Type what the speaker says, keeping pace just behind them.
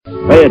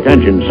Pay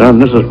attention, son.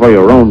 This is for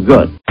your own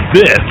good.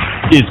 This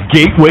is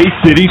Gateway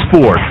City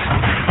Sports.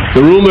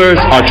 The rumors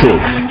are true.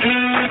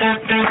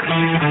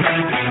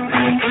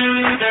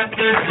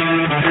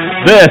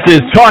 This is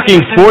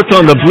Talking Sports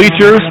on the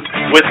Bleachers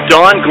with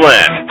Don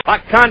Glenn. A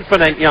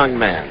confident young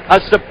man,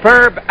 a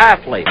superb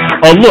athlete.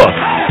 A look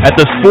at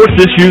the sports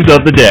issues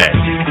of the day.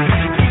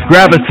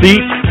 Grab a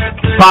seat,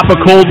 pop a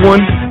cold one,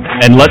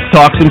 and let's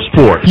talk some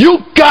sports. You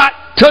got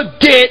to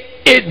get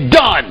it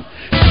done.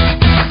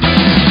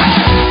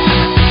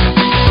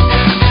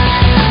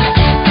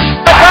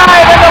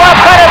 Drive into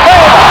left-handed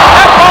field.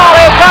 That ball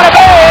is going to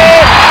be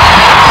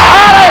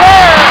out of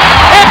here.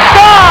 It's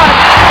gone.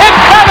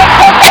 It's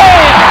 7-15.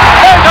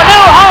 There's a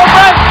new home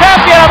run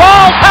champion of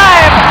all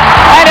time,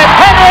 and it's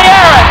Henry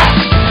Aaron.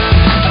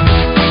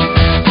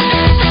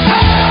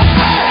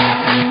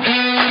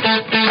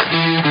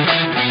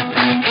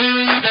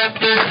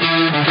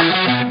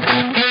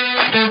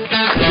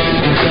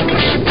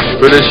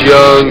 For this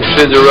young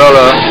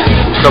Cinderella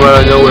come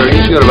out of nowhere,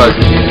 he's got about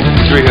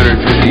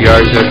 350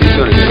 yards left. He's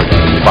going to get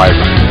about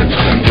 500.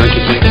 Don't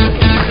you think?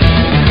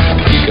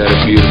 He's got a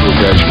beautiful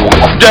catch.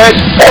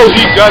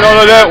 He got all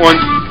of that one.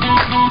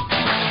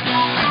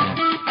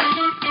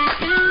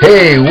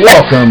 Hey,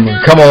 welcome.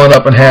 Come on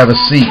up and have a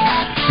seat.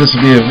 This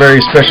will be a very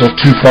special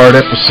two-part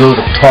episode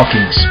of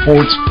Talking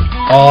Sports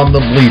on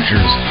the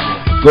Bleachers.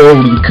 Go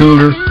over to the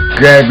cooler,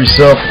 grab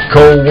yourself a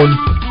cold one.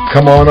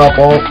 Come on up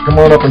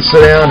and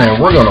sit down, and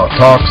we're going to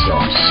talk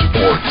some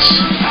sports.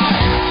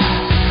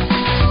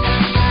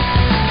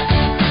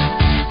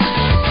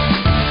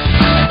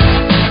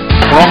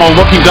 Romo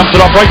looking, dumps it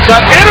off right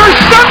side.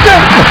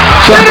 Intercepted!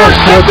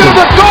 Intercepted at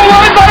the goal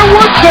line by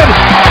Woodson!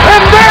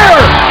 And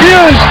there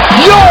is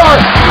your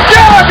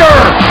dagger!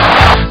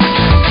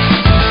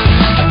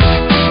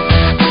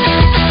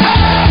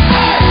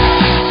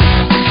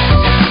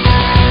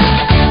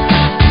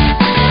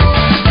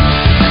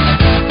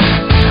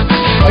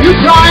 Are you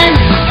crying?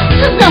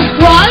 There's no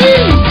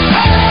crying!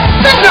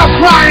 There's no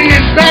crying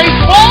in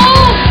baseball!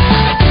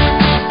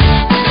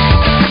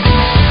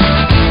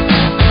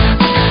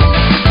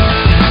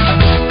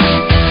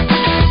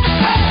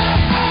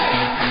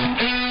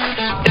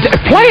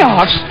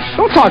 Playoffs?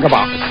 Don't talk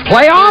about it.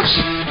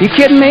 Playoffs? You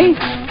kidding me?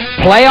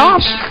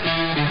 Playoffs?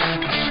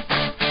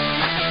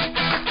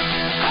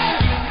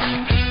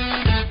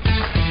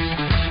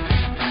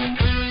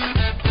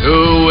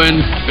 To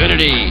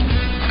infinity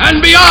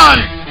and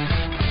beyond!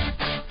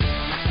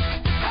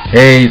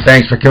 Hey,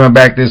 thanks for coming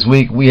back this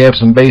week. We have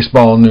some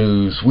baseball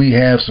news. We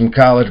have some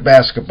college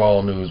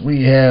basketball news.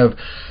 We have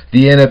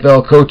the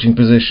NFL coaching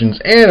positions.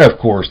 And, of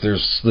course,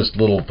 there's this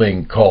little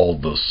thing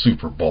called the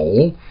Super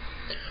Bowl.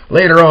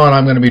 Later on,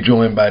 I'm going to be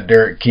joined by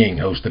Derek King,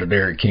 host of the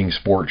Derek King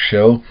Sports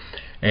Show.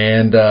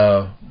 And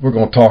we're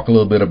going to talk a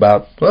little bit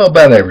about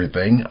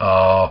everything.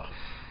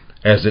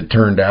 As it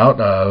turned out,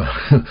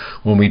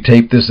 when we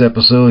taped this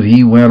episode,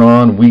 he went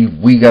on,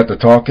 we got to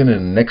talking,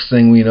 and next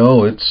thing we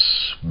know,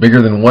 it's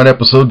bigger than one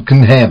episode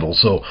can handle.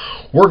 So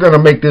we're going to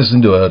make this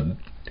into a,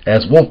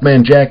 as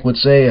Wolfman Jack would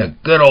say, a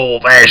good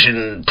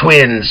old-fashioned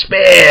twin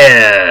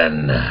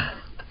spin.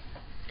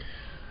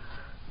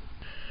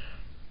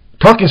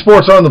 Talking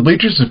Sports on the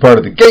Bleachers is part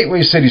of the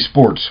Gateway City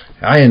Sports.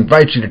 I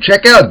invite you to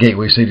check out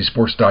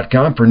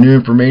GatewayCitySports.com for new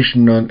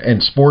information on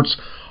and sports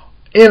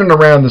in and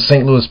around the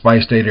St. Louis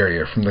bi-state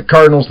area, from the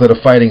Cardinals to the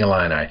Fighting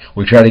Illini.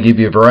 We try to give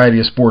you a variety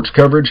of sports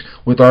coverage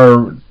with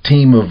our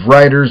team of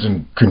writers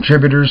and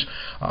contributors,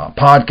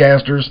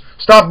 podcasters.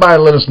 Stop by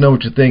and let us know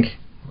what you think,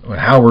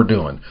 how we're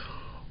doing.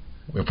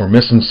 If we're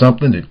missing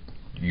something that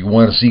you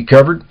want to see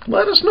covered,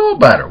 let us know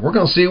about it. We're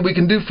going to see what we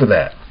can do for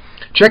that.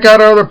 Check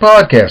out our other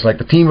podcasts like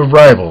the Team of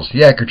Rivals,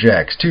 Yacker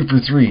Jacks, 2 for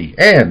 3,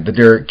 and the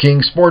Derek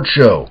King Sports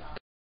Show.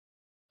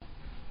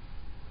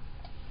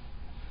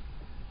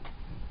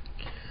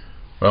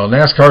 Well,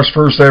 NASCAR's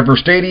first ever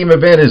stadium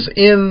event is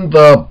in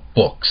the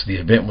books. The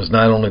event was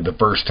not only the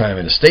first time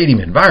in a stadium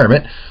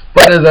environment,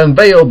 but it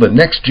unveiled the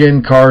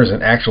next-gen cars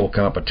in actual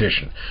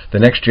competition. The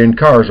next-gen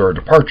cars are a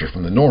departure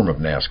from the norm of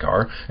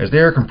NASCAR, as they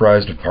are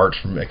comprised of parts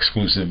from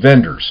exclusive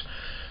vendors.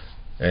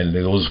 And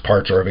those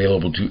parts are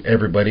available to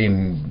everybody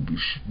and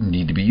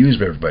need to be used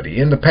by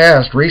everybody. In the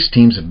past, race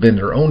teams have been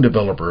their own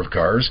developer of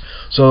cars,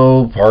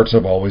 so parts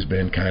have always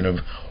been kind of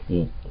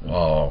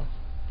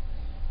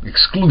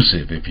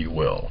exclusive, if you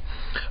will.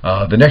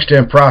 The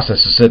next-gen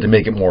process is said to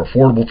make it more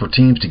affordable for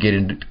teams to get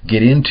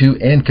into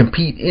and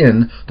compete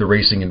in the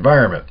racing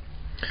environment.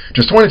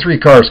 Just 23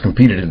 cars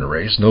competed in the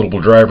race.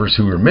 Notable drivers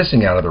who were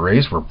missing out of the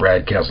race were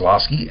Brad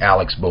Keselowski,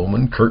 Alex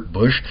Bowman, Kurt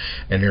Busch,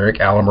 and Eric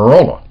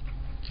Almirola.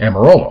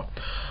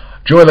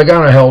 Joey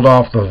Logano held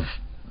off the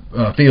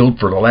field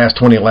for the last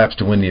 20 laps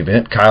to win the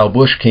event. Kyle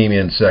Busch came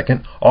in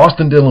second.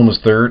 Austin Dillon was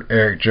third,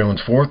 Eric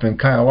Jones fourth, and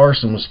Kyle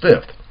Larson was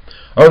fifth.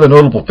 Other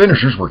notable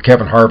finishers were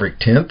Kevin Harvick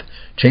 10th,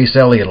 Chase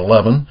Elliott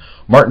 11th,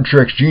 Martin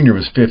Truex Jr.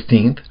 was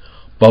 15th,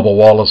 Bubba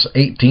Wallace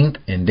 18th,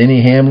 and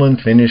Denny Hamlin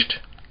finished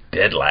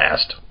dead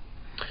last.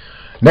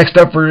 Next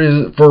up for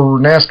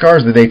NASCAR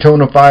is the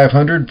Daytona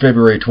 500,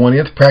 February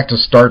 20th.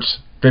 Practice starts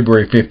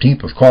February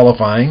 15th with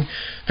qualifying.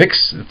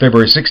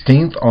 February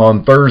 16th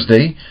on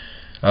Thursday.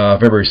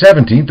 February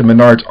 17th, the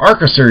Menards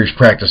ARCA Series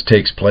practice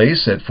takes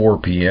place at 4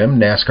 p.m.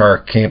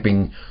 NASCAR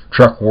Camping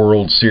Truck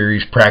World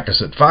Series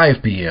practice at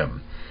 5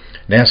 p.m.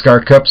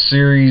 NASCAR Cup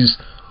Series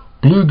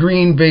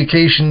Blue-Green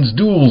Vacations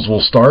Duels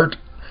will start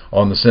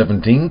on the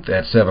 17th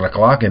at 7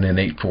 o'clock and then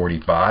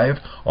 8:45.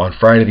 On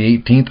Friday the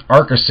 18th,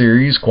 ARCA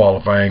Series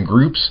qualifying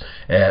groups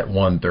at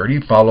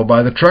 1:30, followed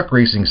by the truck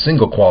racing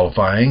single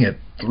qualifying at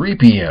 3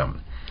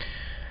 p.m.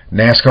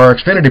 NASCAR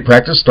Xfinity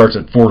practice starts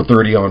at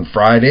 4:30 on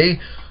Friday.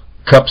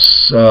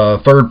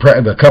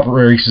 The Cup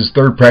race's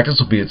third practice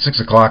will be at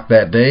 6 o'clock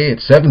that day. At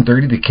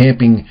 7:30, the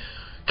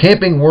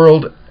Camping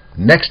World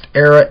Next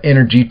Era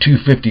Energy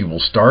 250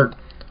 will start.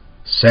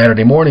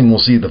 Saturday morning, we'll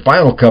see the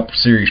final Cup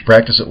Series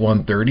practice at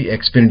 1:30.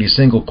 Xfinity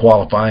Single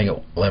qualifying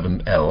at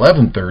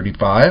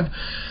 11:35.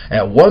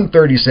 At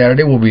 1:30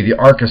 Saturday will be the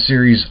ARCA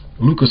Series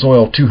Lucas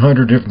Oil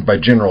 200 driven by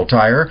General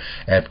Tire.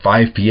 At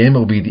 5 p.m. it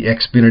will be the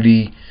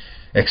Xfinity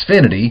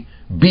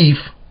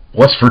Beef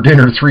What's for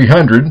Dinner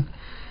 300.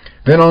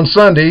 Then on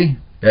Sunday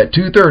at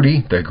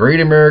 2:30, the Great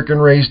American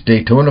Race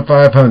Daytona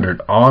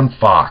 500 on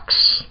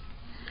Fox.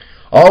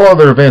 All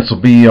other events will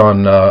be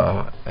on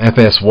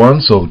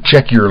FS1, so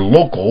check your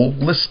local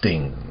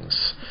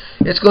listings.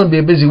 It's going to be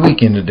a busy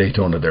weekend in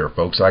Daytona there,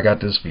 folks. I got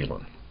this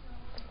feeling.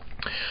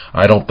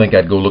 I don't think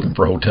I'd go looking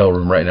for a hotel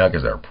room right now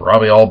because they're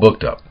probably all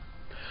booked up.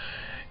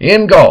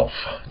 In golf,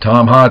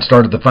 Tom Hodge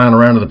started the final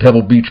round of the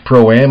Pebble Beach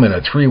Pro-Am in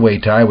a three-way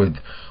tie with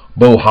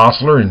Bo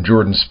Hostler and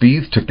Jordan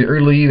Spieth. Took the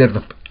early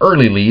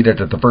lead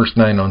after the first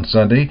 9 on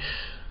Sunday.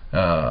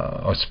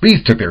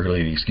 Spieth took the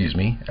early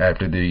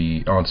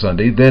lead, on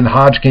Sunday. Then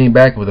Hodge came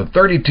back with a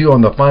 32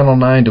 on the final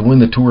 9 to win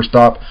the tour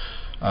stop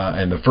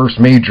and the first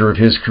major of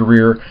his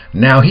career.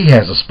 Now he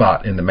has a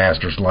spot in the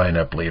Masters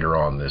lineup later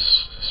on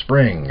this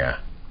spring.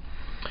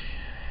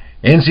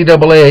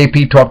 NCAA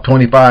AP Top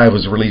 25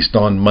 was released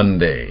on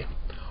Monday.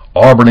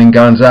 Auburn and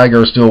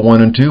Gonzaga are still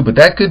 1 and 2, but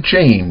that could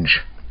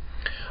change.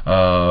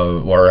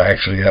 Or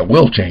actually that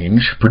will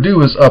change.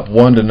 Purdue is up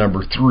 1 to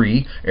number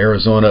 3.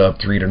 Arizona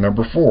up 3 to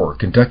number 4.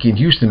 Kentucky and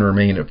Houston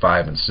remain at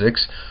 5 and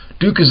 6.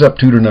 Duke is up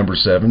 2 to number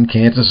 7.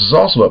 Kansas is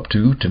also up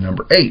 2 to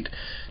number 8.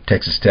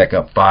 Texas Tech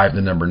up 5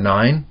 to number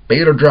 9.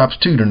 Baylor drops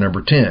 2 to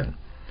number 10.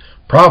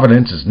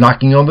 Providence is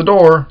knocking on the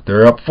door.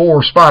 They're up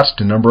 4 spots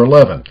to number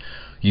 11.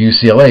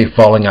 UCLA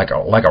falling like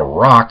a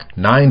rock,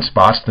 9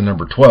 spots to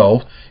number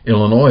 12.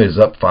 Illinois is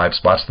up 5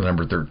 spots to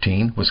number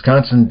 13.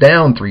 Wisconsin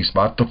down 3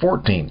 spots to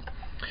 14.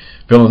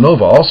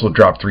 Villanova also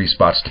dropped 3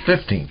 spots to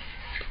 15.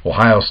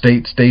 Ohio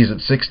State stays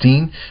at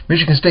 16.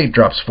 Michigan State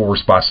drops 4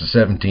 spots to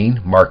 17.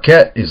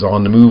 Marquette is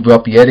on the move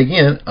up yet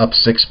again, up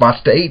 6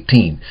 spots to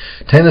 18.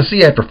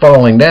 Tennessee, after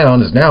falling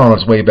down, is now on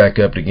its way back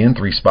up again,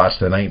 3 spots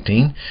to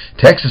 19.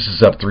 Texas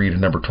is up 3 to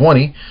number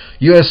 20.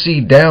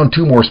 USC down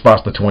 2 more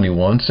spots to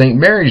 21. St.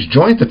 Mary's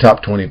joins the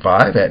top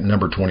 25 at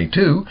number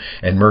 22,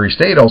 and Murray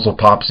State also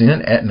pops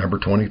in at number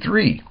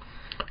 23.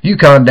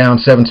 UConn down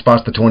 7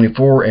 spots to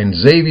 24, and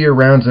Xavier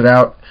rounds it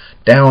out,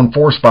 down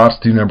 4 spots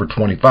to number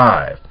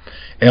 25.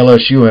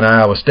 LSU and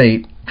Iowa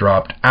State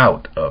dropped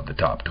out of the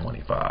top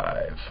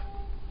 25.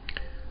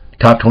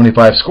 Top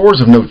 25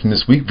 scores of note from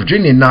this week.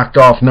 Virginia knocked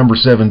off number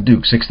 7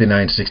 Duke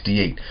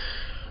 69-68.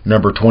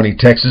 Number 20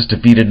 Texas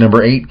defeated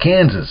number 8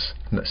 Kansas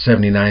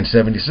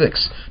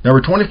 79-76. Number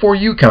 24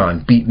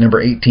 UConn beat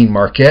number 18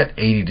 Marquette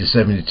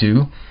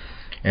 80-72.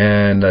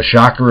 And a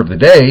shocker of the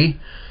day,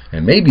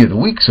 and maybe of the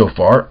week so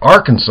far,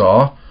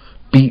 Arkansas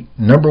beat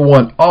number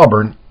 1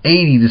 Auburn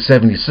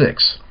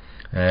 80-76.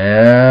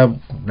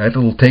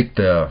 That'll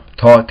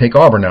take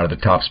Auburn out of the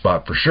top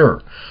spot for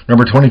sure.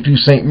 Number 22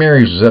 St.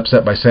 Mary's was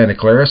upset by Santa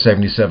Clara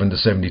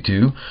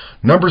 77-72.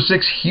 Number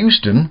 6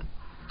 Houston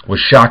was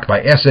shocked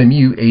by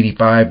SMU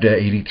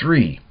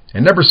 85-83.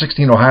 And number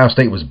 16 Ohio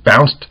State was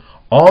bounced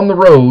on the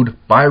road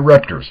by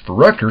Rutgers. For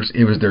Rutgers,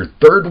 it was their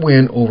 3rd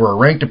win over a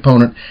ranked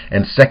opponent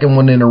and 2nd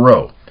one in a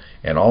row.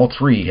 And all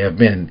 3 have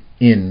been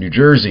in New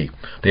Jersey.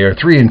 They are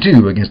 3 and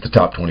 2 against the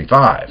top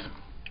 25.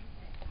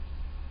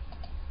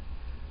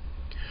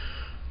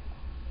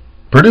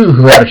 Purdue,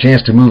 who had a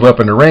chance to move up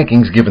in the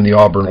rankings given the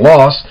Auburn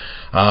loss,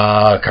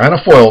 kind of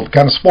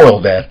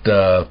spoiled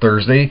that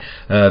Thursday.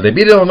 They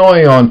beat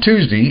Illinois on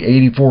Tuesday,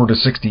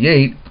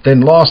 84-68,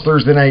 then lost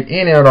Thursday night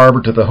in Ann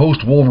Arbor to the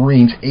host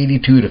Wolverines,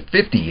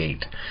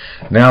 82-58.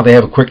 Now they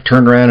have a quick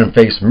turnaround and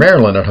face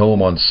Maryland at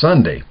home on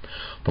Sunday.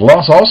 The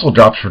loss also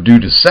drops Purdue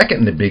to 2nd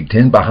in the Big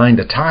Ten behind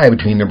a tie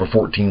between number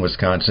 14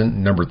 Wisconsin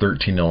and number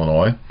 13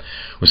 Illinois.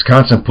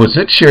 Wisconsin puts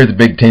its share of the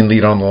Big Ten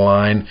lead on the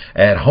line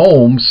at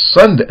home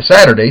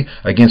Saturday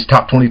against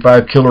top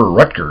 25 killer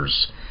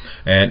Rutgers.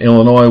 And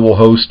Illinois will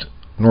host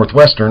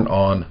Northwestern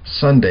on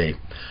Sunday.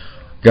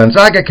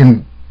 Gonzaga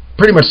can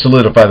pretty much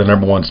solidify the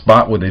number 1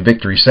 spot with a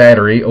victory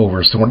Saturday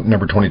over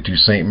number 22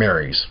 St.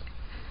 Mary's.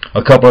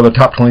 A couple other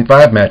top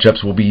 25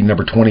 matchups will be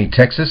number 20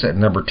 Texas at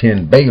number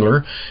 10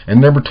 Baylor,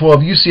 and number 12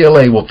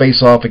 UCLA will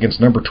face off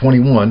against number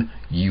 21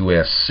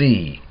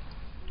 USC.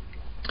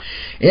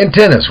 In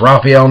tennis,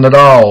 Rafael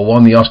Nadal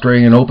won the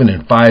Australian Open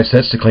in 5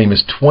 sets to claim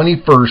his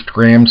 21st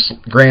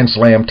Grand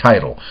Slam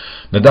title.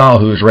 Nadal,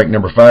 who is ranked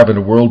number 5 in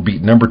the world,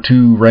 beat number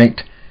 2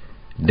 ranked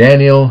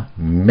Daniil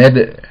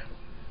Medvedev.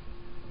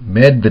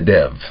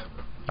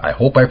 I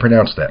hope I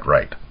pronounced that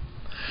right.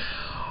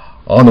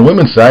 On the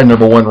women's side,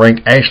 number 1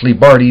 ranked Ashley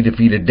Barty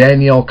defeated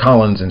Danielle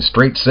Collins in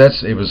straight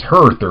sets. It was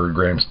her third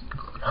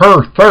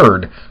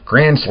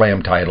Grand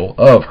Slam title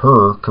of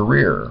her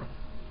career.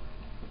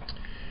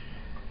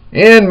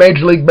 In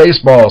Major League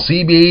Baseball,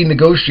 CBA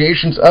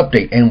negotiations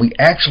update, and we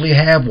actually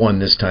have one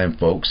this time,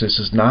 folks. This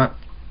is not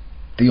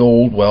the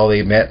old, well,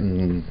 they met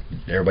and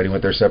everybody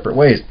went their separate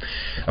ways.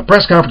 A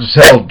press conference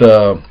was held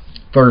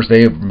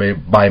Thursday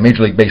by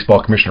Major League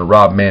Baseball Commissioner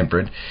Rob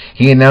Manfred.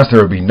 He announced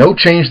there will be no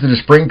change to the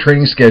spring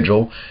training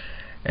schedule,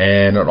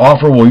 and an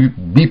offer will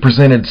be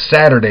presented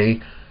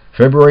Saturday,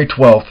 February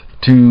 12th,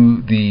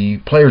 to the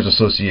Players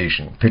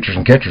Association. Pitchers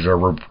and catchers are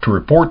to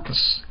report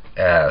this.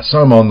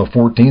 Some on the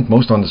 14th,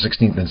 most on the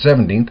 16th and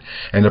 17th,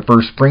 and the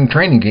first spring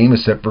training game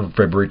is set for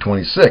February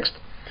 26th.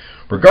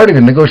 Regarding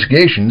the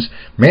negotiations,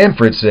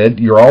 Manfred said,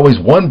 "You're always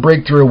one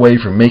breakthrough away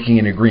from making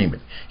an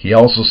agreement." He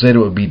also said it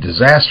would be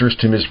disastrous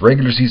to miss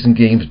regular season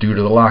games due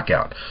to the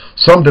lockout.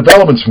 Some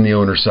developments from the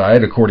owner's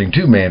side, according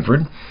to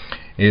Manfred,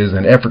 is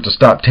an effort to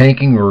stop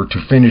tanking or to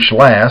finish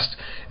last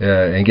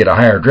and get a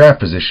higher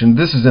draft position.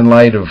 This is in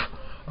light of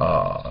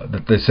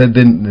that they said.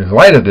 In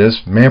light of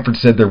this, Manfred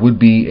said there would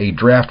be a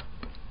draft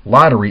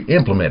lottery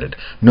implemented.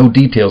 No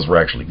details were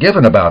actually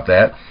given about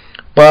that,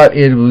 but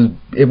it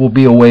will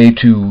be a way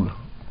to,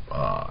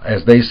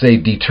 as they say,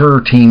 deter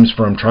teams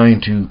from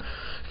trying to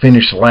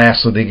finish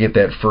last so they get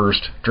that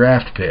first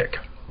draft pick.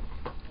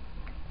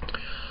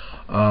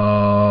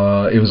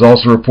 It was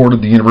also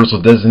reported the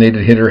universal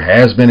designated hitter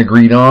has been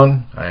agreed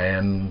on,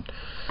 and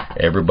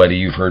everybody,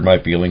 you've heard my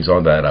feelings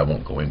on that. I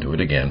won't go into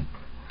it again.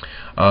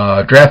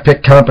 Draft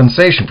pick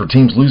compensation for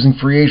teams losing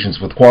free agents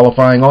with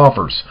qualifying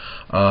offers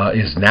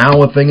is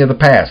now a thing of the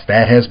past.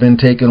 That has been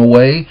taken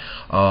away.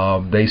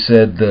 They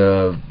said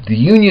the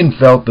union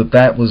felt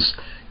that was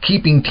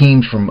keeping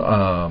teams from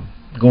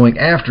going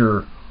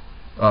after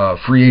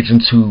free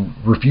agents who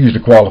refused a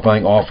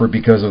qualifying offer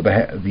because of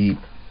the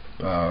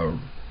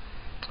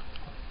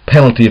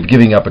penalty of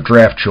giving up a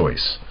draft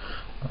choice.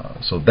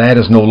 So that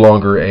is no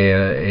longer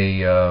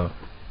a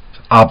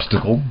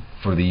obstacle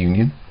for the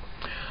union.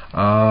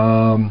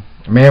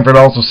 Manfred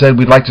also said,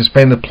 "We'd like to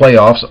expand the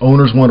playoffs.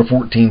 Owners want a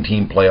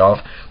 14-team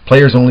playoff.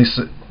 Players only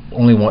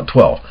want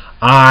 12.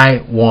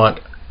 I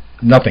want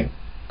nothing.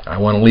 I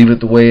want to leave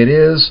it the way it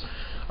is.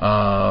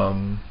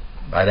 I'd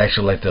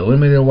actually like to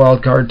eliminate a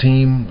wild card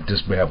team.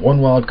 Just have one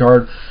wild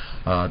card.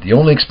 The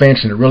only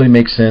expansion that really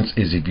makes sense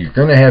is if you're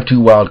going to have 2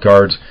 wild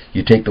cards,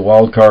 you take the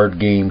wild card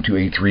game to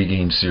a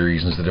 3-game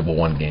series instead of a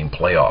 1-game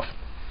playoff.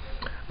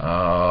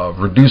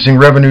 Reducing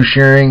revenue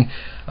sharing,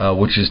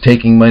 which is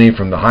taking money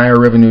from the higher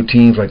revenue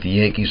teams like the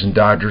Yankees and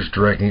Dodgers,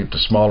 directing it to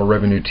smaller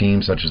revenue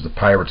teams such as the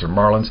Pirates or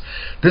Marlins.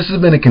 This has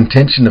been a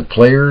contention of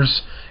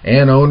players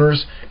and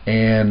owners,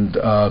 and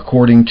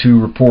according to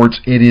reports,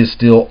 it is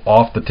still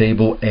off the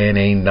table and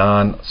a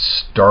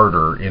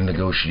non-starter in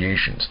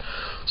negotiations.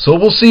 So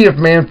we'll see if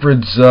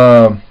Manfred's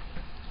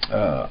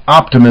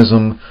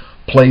optimism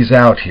plays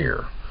out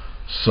here.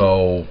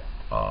 So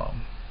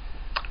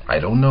I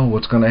don't know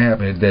what's going to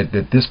happen.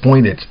 At this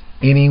point, it's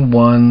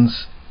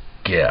anyone's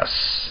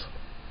guess.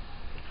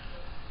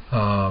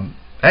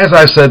 As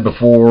I said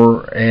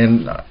before,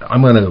 and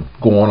I'm going to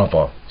go on off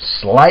a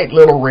slight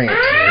little rant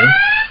here.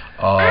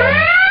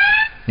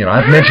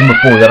 I've mentioned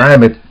before that I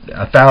am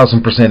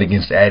 1,000%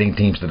 against adding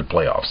teams to the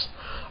playoffs.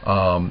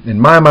 In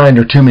my mind,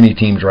 there are too many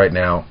teams right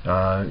now.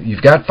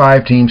 You've got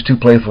 5 teams, 2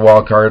 play for the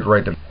wild card.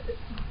 Right.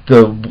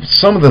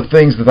 Some of the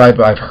things that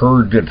I've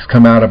heard that's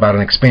come out about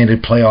an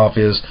expanded playoff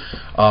is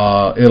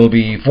it'll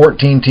be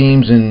 14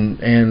 teams,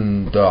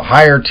 and the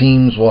higher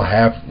teams will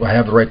have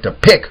the right to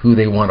pick who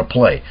they want to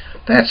play.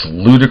 That's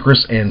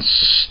ludicrous and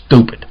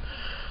stupid.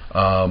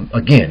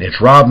 Again, it's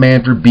Rob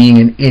Manfred being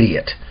an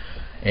idiot,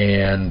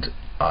 and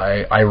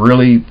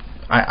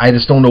I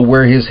just don't know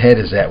where his head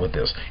is at with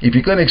this. If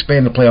you're going to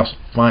expand the playoffs,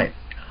 fine.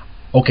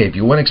 Okay, if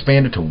you want to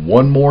expand it to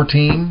 1 more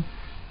team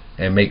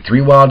and make 3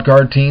 wild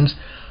card teams,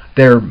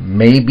 there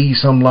may be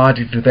some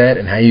logic to that,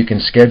 and how you can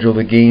schedule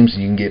the games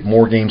and you can get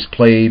more games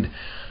played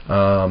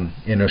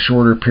in a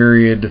shorter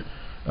period,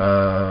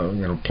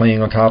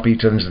 playing on top of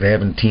each other instead of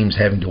having teams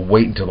having to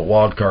wait until the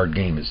wild card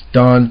game is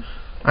done.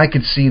 I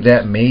could see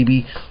that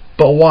maybe,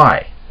 but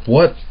why?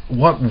 What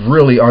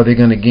really are they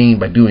going to gain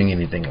by doing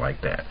anything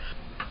like that?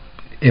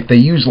 If they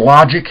use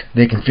logic,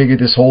 they can figure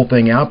this whole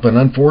thing out, but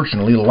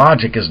unfortunately,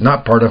 logic is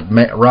not part of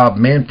Rob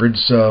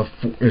Manfred's,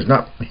 is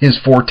not his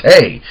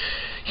forte.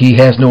 He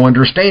has no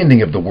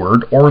understanding of the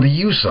word or the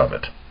use of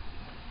it.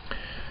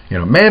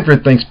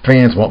 Manfred thinks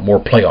fans want more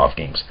playoff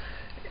games,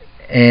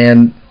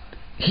 and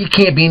he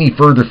can't be any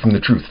further from the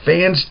truth.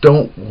 Fans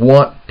don't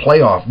want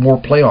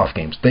more playoff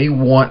games. They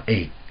want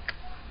a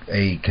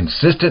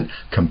consistent,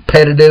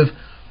 competitive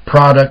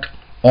product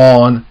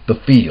on the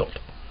field.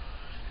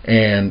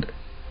 And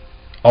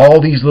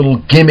all these little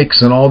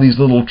gimmicks and all these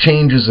little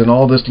changes and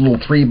all this little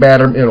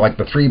like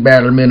the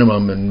 3-batter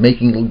minimum and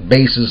making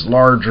bases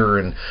larger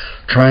and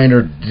trying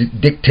to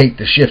dictate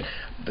the shift.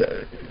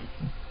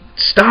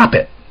 Stop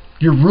it.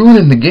 You're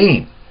ruining the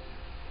game.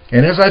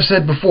 And as I've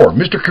said before,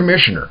 Mr.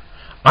 Commissioner,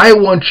 I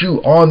want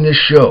you on this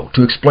show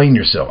to explain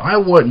yourself. I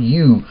want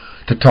you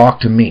to talk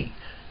to me.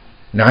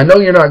 Now, I know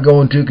you're not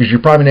going to because you're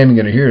probably not even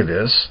going to hear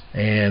this.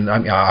 And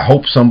I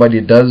hope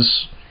somebody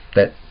does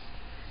that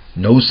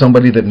knows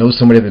somebody that knows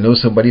somebody that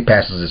knows somebody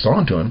passes this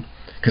on to him,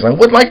 because I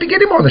would like to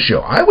get him on the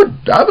show. I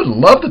would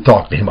love to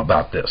talk to him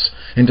about this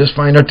and just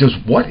find out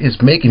just what is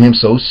making him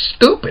so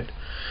stupid.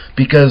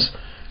 Because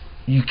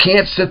you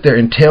can't sit there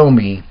and tell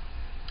me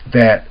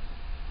that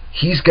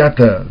he's got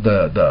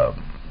the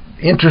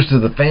interest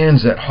of the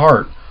fans at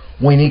heart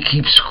when he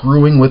keeps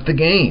screwing with the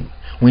game,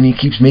 when he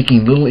keeps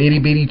making little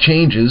itty-bitty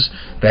changes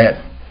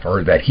that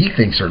he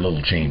thinks are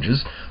little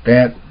changes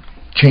that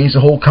change the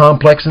whole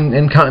complex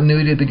and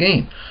continuity of the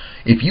game.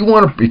 If you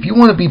want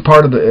to be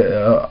part of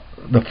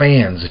the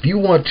fans, if you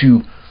want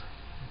to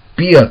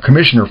be a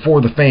commissioner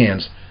for the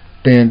fans,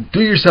 then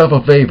do yourself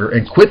a favor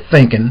and quit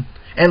thinking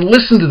and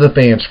listen to the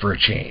fans for a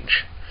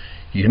change.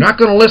 You're not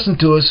going to listen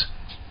to us,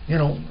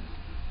 you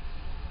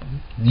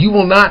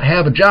will not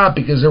have a job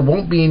because there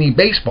won't be any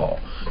baseball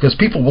because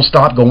people will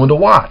stop going to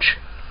watch.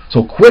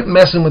 So quit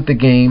messing with the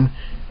game,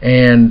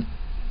 and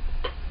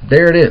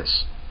there it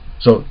is.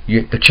 So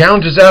the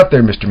challenge is out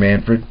there, Mr.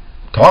 Manfred.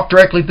 Talk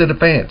directly to the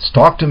fans.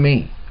 Talk to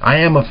me. I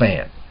am a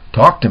fan.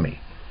 Talk to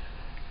me.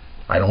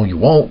 I know you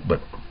won't,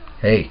 but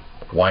hey,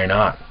 why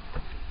not?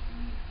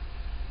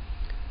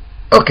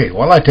 Okay,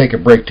 while I take a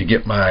break to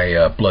get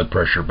my blood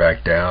pressure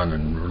back down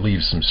and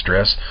relieve some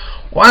stress,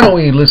 why don't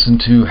we listen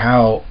to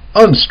how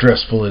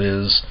unstressful it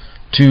is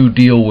to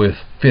deal with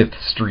 5th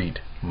Street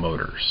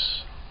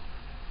Motors.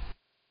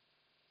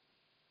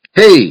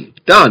 Hey,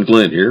 Don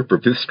Glenn here for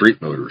 5th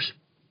Street Motors.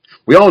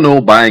 We all know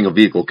buying a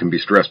vehicle can be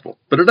stressful,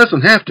 but it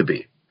doesn't have to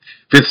be.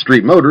 5th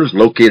Street Motors,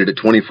 located at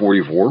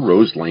 2044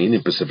 Rose Lane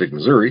in Pacific,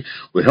 Missouri,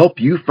 will help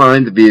you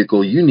find the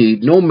vehicle you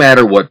need no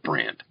matter what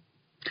brand.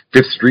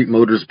 5th Street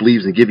Motors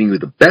believes in giving you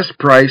the best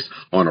price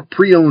on a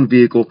pre-owned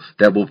vehicle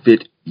that will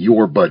fit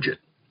your budget.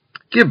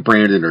 Give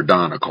Brandon or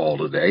Don a call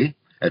today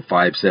at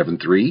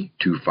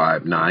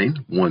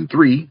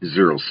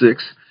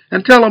 573-259-1306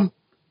 and tell them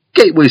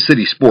Gateway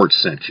City Sports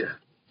sent you.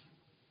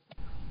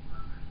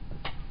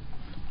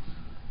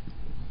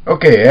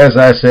 Okay, as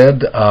I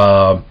said,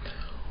 I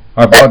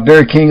brought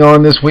Derek King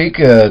on this week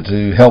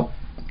to help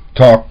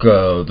talk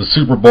the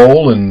Super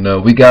Bowl,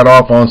 and we got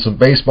off on some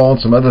baseball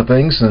and some other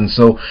things, and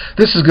so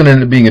this is going to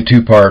end up being a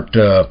 2-part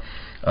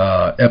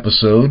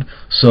episode.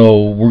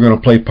 So we're going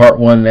to play part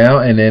 1 now,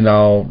 and then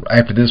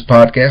after this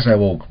podcast, I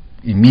will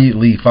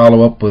immediately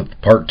follow up with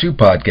part 2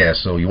 podcast.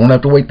 So you won't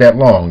have to wait that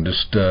long.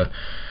 Just going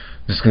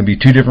to be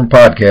 2 different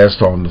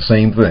podcasts on the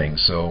same thing.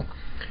 So,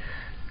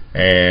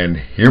 and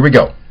here we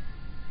go.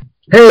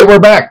 Hey, we're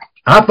back.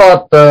 I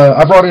thought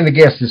I brought in a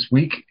guest this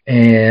week,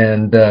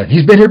 and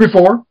he's been here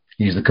before.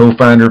 He's the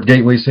co-founder of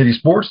Gateway City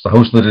Sports, the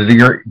host of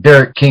the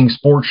Derek King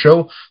Sports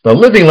Show, the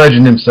living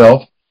legend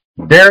himself,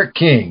 Derek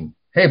King.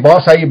 Hey,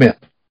 boss, how you been?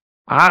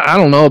 I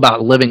don't know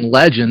about living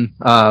legend.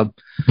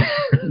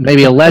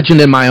 Maybe a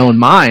legend in my own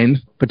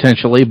mind,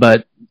 potentially,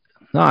 but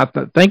no,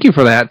 thank you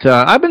for that.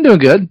 I've been doing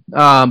good.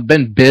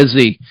 Been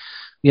busy.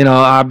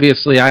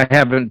 Obviously, I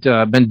haven't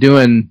been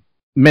doing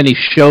many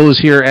shows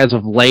here as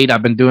of late.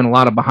 I've been doing a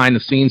lot of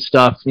behind-the-scenes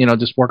stuff,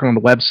 just working on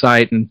the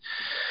website and,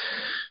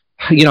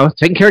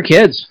 taking care of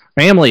kids,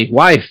 family,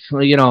 wife,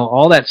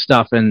 all that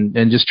stuff, and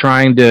just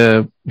trying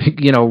to,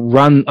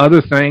 run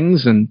other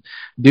things and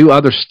do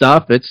other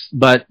stuff.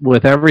 But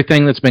with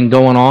everything that's been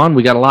going on,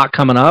 we got a lot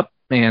coming up,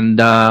 and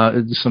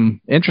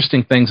some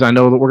interesting things I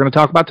know that we're going to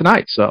talk about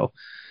tonight. So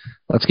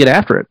let's get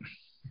after it.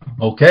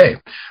 Okay.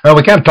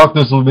 We kind of talked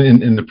this a little bit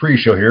in the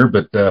pre-show here,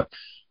 but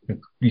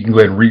you can go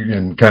ahead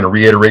and kind of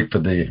reiterate for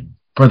the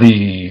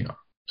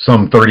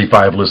some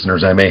 35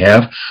 listeners I may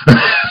have.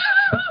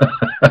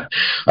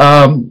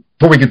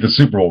 Before we get to the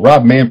Super Bowl,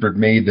 Rob Manfred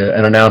made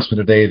an announcement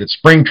today that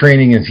spring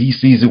training, as he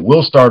sees it,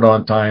 will start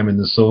on time,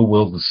 and so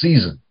will the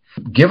season.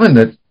 Given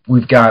that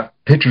we've got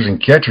pitchers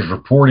and catchers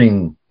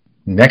reporting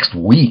next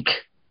week,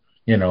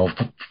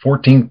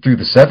 14th through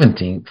the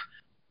 17th,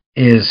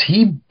 is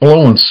he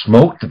blowing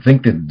smoke to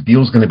think that the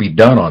deal's going to be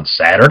done on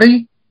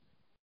Saturday?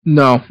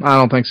 No, I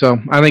don't think so.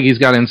 I think he's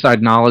got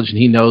inside knowledge, and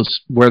he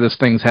knows where this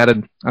thing's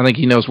headed. I think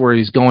he knows where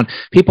he's going.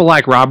 People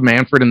like Rob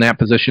Manfred in that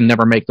position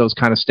never make those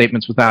kind of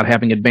statements without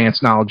having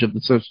advanced knowledge of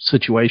the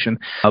situation.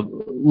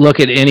 Look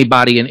at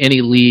anybody in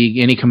any league,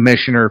 any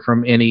commissioner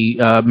from any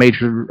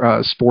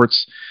major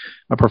sports,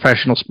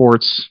 professional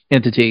sports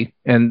entity,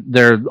 and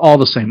they're all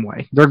the same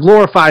way. They're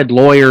glorified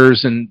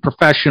lawyers and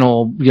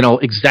professional,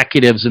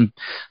 executives, and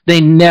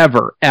they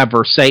never,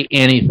 ever say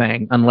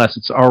anything unless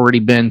it's already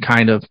been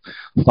kind of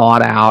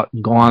thought out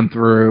and gone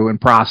through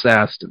and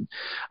processed. And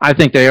I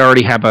think they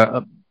already have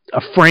a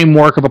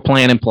framework of a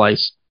plan in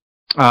place.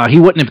 He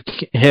wouldn't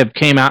have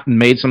came out and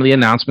made some of the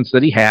announcements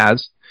that he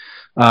has,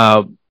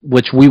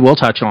 which we will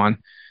touch on.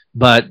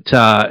 But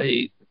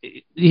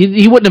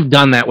he wouldn't have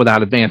done that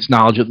without advanced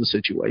knowledge of the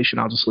situation.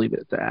 I'll just leave it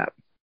at that.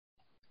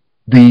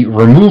 The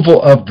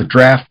removal of the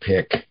draft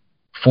pick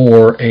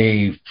for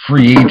a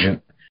free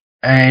agent,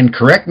 and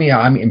correct me,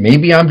 I mean,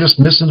 maybe I'm just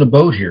missing the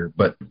boat here,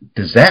 but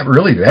is that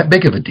really that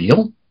big of a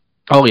deal?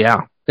 Oh,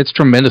 yeah. It's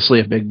tremendously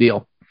a big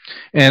deal.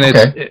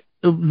 And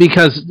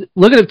because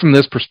look at it from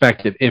this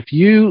perspective. If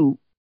you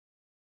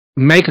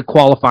make a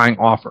qualifying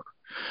offer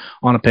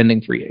on a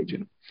pending free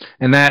agent,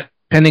 and that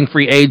pending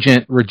free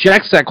agent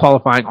rejects that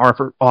qualifying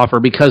offer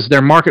because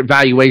their market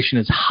valuation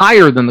is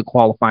higher than the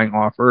qualifying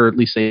offer, or at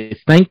least they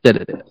think that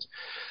it is,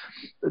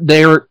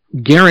 they're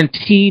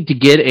guaranteed to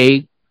get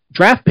a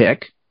draft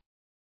pick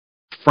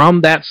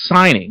from that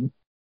signing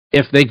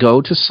if they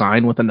go to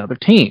sign with another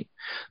team.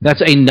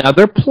 That's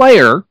another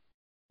player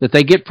that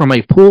they get from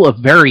a pool of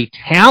very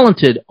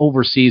talented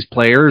overseas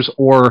players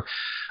or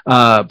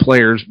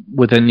players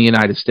within the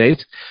United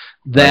States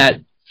that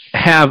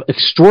have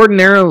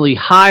extraordinarily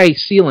high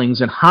ceilings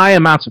and high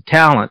amounts of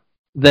talent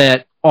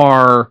that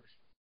are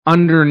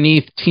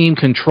underneath team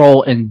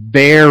control and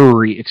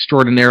very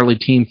extraordinarily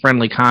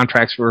team-friendly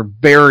contracts for a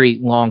very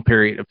long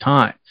period of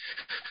time.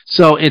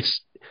 So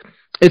it's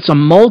a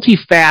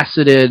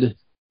multifaceted,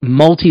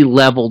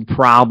 multi-leveled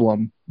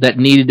problem that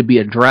needed to be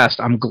addressed.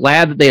 I'm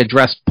glad that they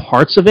addressed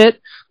parts of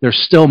it. There's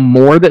still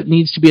more that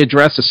needs to be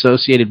addressed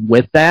associated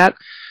with that,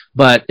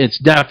 but it's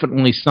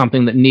definitely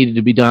something that needed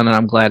to be done, and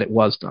I'm glad it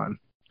was done.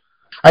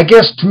 I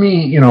guess to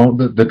me,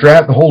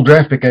 the whole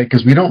draft pick,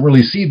 because we don't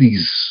really see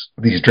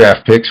these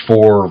draft picks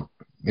for,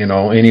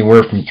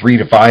 anywhere from 3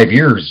 to 5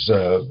 years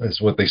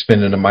is what they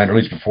spend in the minor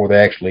leagues before they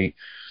actually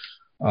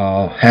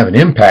have an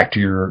impact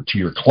to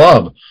your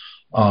club.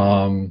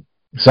 So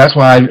that's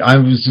why I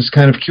was just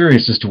kind of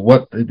curious as to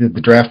what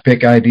the draft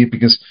pick idea,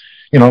 because,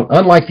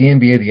 unlike the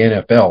NBA, the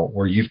NFL,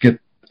 where you get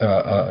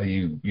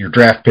your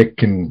draft pick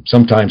can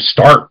sometimes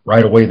start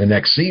right away the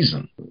next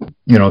season.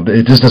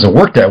 It just doesn't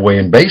work that way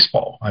in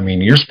baseball. I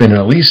mean, you're spending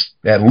at least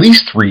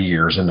 3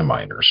 years in the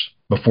minors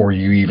before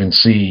you even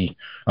see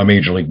a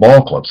major league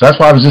ball club. So that's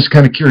why I was just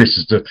kind of curious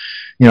as to,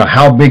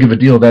 how big of a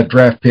deal that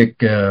draft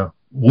pick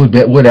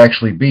would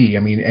actually be.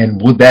 I mean,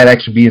 and would that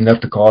actually be enough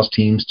to cause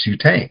teams to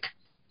tank?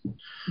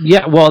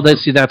 Yeah, well,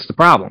 that's the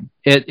problem.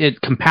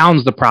 It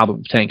compounds the problem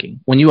of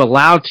tanking. When you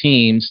allow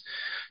teams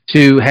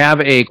to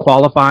have a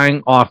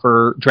qualifying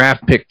offer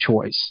draft pick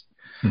choice,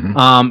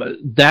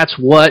 that's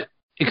what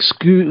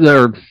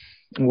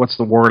what's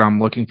the word I'm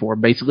looking for?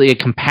 Basically, it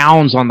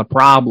compounds on the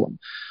problem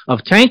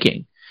of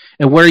tanking.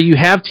 And where you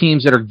have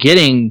teams that are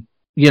getting,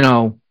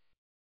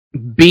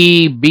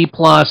 B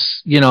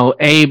plus,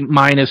 A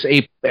minus,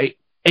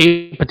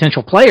 A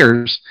potential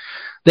players,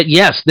 that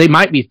yes, they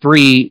might be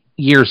 3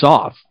 years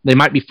off. They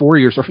might be 4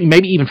 years or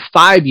maybe even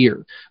 5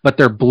 years, but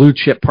they're blue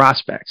chip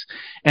prospects.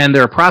 And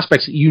they're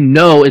prospects that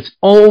it's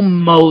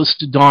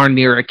almost darn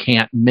near a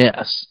can't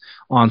miss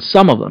on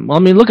some of them. Well,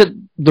 I mean, look at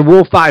the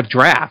Rule 5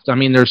 draft. I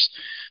mean,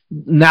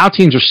 now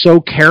teams are so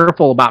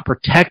careful about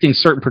protecting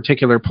certain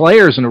particular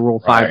players in a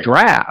Rule 5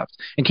 draft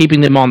and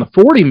keeping them on the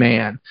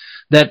 40-man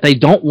that they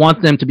don't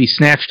want them to be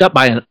snatched up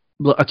by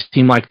a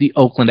team like the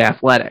Oakland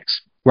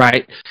Athletics,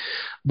 right?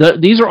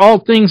 These are all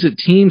things that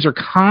teams are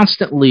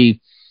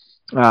constantly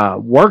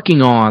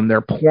working on.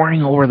 They're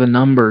poring over the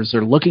numbers.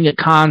 They're looking at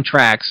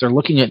contracts. They're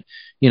looking at,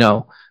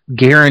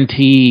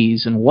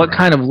 guarantees and what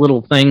kind of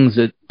little things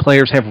that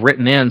players have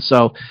written in.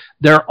 So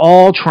they're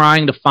all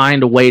trying to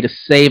find a way to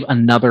save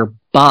another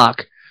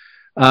buck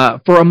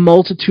for a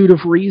multitude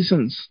of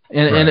reasons.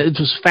 And it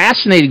was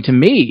fascinating to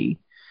me.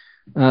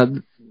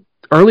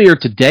 Earlier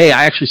today,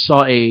 I actually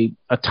saw a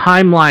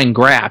timeline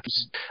graph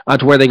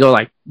to where they go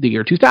like the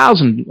year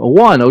 2000,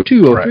 01,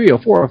 02, 03,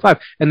 04, 05,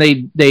 and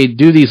they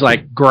do these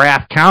like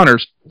graph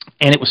counters,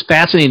 and it was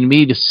fascinating to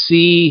me to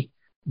see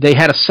they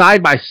had a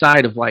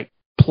side-by-side of like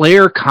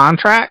player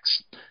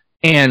contracts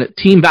and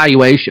team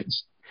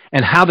valuations,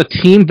 and how the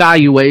team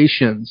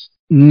valuations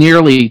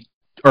nearly,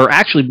 or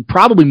actually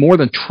probably more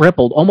than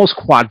tripled, almost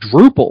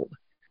quadrupled,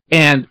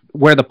 and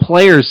where the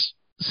players'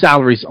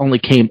 salaries only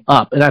came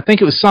up. And I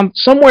think it was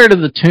somewhere to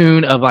the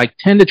tune of like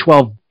 10 to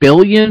 12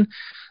 billion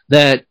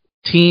that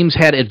teams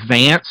had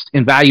advanced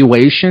in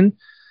valuation,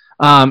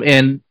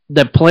 and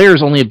the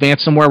players only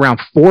advanced somewhere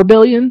around 4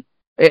 billion.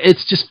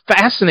 It's just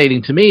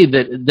fascinating to me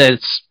that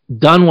it's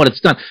done what it's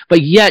done.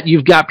 But yet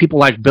you've got people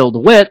like Bill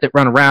DeWitt that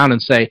run around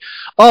and say,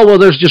 oh, well,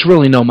 there's just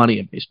really no money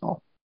in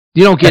baseball.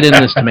 You don't get in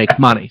this to make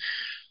money.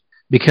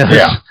 Because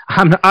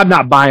I'm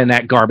not buying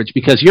that garbage,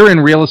 because you're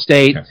in real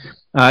estate.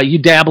 You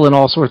dabble in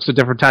all sorts of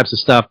different types of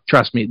stuff.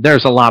 Trust me,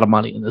 there's a lot of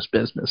money in this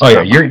business. Oh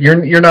yeah,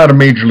 you're not a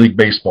Major League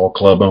Baseball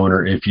club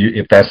owner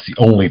if that's the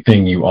only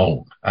thing you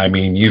own. I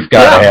mean, you've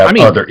got to have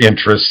other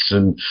interests,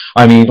 and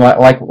I mean,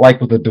 like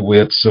with the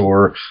DeWitts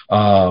or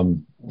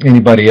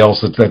anybody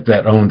else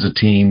that owns a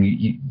team.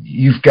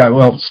 You've got,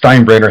 well,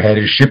 Steinbrenner had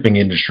his shipping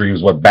industry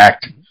was what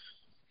backed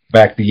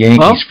back the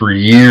Yankees for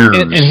years.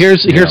 And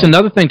here's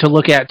another thing to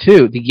look at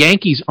too. The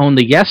Yankees own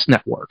the Yes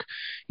Network.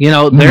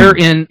 They're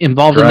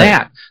involved in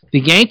that. The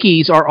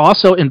Yankees are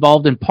also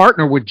involved in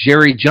partner with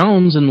Jerry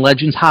Jones and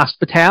Legends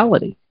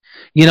Hospitality.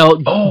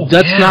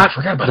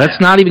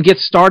 Let's not even get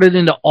started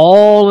into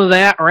all of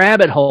that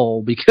rabbit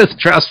hole, because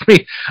trust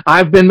me,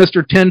 I've been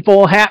Mr.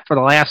 Tinfoil Hat for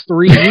the last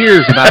 3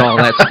 years about all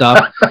that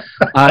stuff.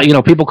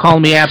 People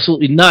calling me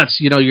absolutely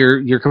nuts.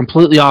 You're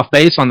completely off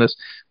base on this,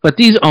 but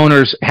these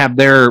owners have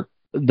their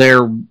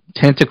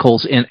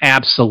tentacles in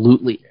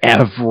absolutely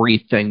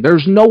everything.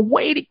 There's no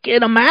way to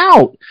get them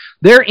out.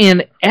 They're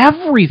in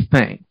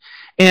everything.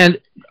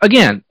 And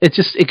again,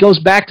 it goes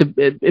back to,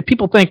 if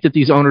people think that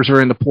these owners are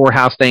in the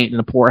poorhouse, they ain't in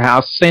the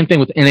poorhouse. Same thing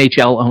with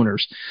NHL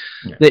owners.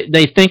 Yeah.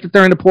 They think that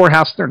they're in the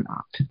poorhouse. They're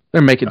not.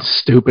 They're making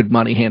stupid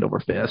money hand over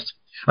fist.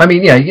 I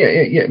mean,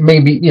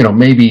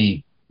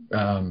 maybe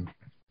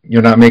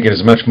you're not making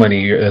as much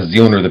money as the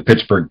owner of the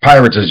Pittsburgh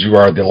Pirates as you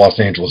are the Los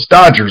Angeles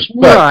Dodgers,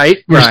 but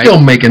you're still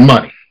making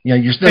money.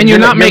 You're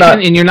not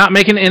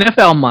making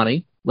NFL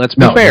money. Let's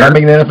be fair. Not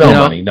making NFL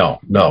money. No.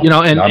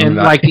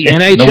 Like the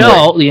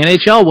NHL, the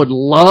NHL would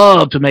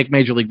love to make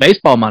Major League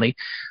Baseball money.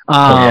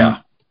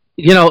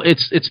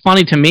 It's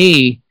funny to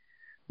me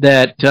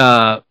that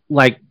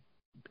like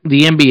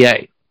the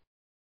NBA.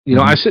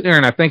 I sit there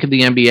and I think of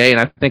the NBA and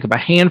I think of a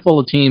handful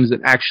of teams that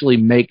actually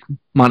make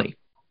money,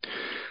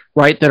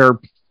 right? That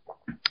are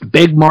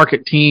big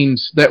market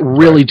teams that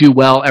really do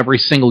well every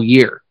single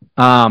year,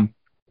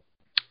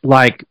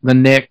 like the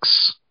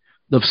Knicks,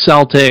 the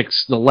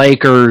Celtics, the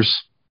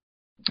Lakers.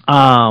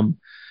 I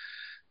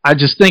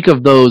just think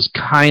of those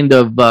kind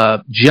of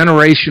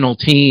generational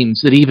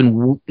teams that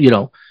even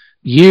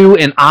you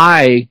and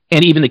I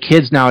and even the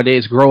kids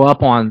nowadays grow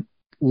up on,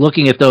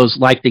 looking at those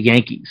like the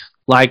Yankees,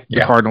 like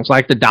the Cardinals,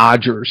 like the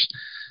Dodgers,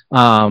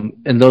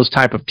 and those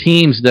type of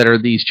teams that are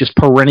these just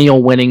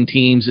perennial winning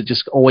teams that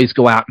just always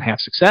go out and have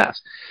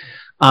success.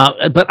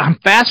 But I'm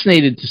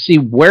fascinated to see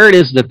where it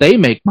is that they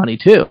make money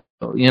too.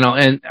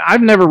 And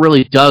I've never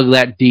really dug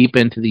that deep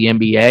into the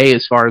NBA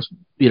as far as,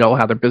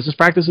 how their business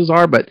practices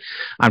are, but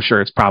I'm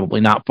sure it's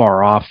probably not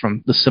far off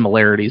from the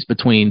similarities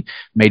between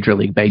Major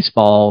League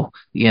Baseball,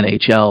 the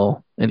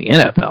NHL, and the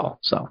NFL.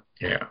 So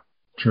yeah,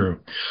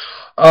 true.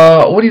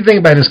 What do you think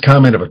about his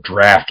comment of a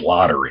draft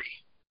lottery?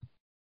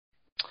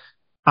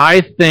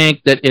 I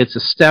think that it's a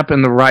step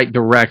in the right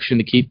direction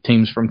to keep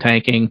teams from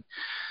tanking.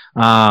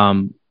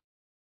 The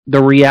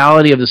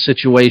reality of the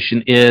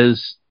situation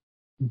is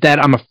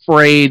that I'm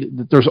afraid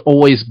that there's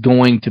always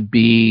going to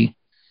be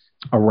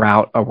a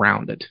route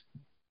around it.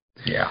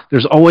 Yeah.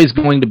 There's always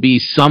going to be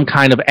some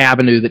kind of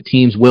avenue that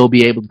teams will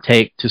be able to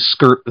take to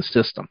skirt the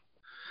system.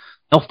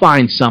 They'll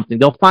find something.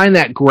 They'll find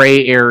that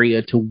gray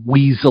area to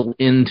weasel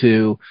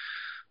into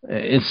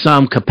in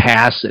some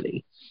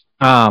capacity.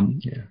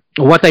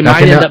 What they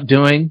might end up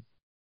doing.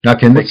 Now,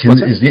 does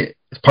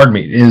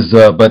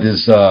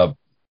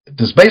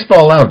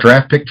baseball allow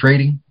draft pick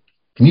trading?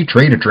 Can you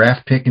trade a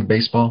draft pick in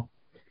baseball?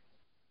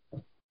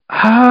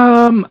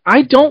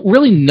 I don't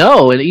really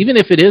know. And even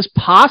if it is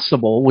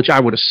possible, which I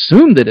would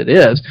assume that it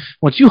is,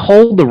 once you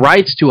hold the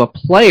rights to a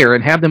player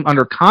and have them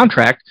under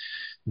contract,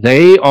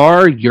 they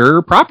are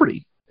your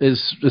property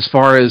as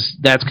far as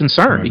that's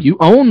concerned. Right. You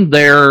own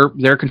their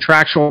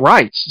contractual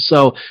rights.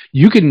 So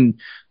you can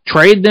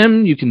trade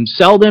them, you can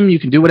sell them, you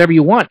can do whatever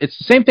you want. It's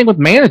the same thing with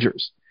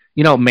managers.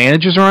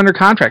 Managers are under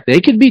contract.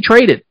 They could be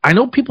traded. I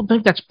know people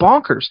think that's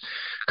bonkers.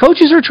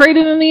 Coaches are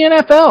traded in the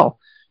NFL.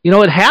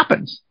 It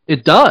happens.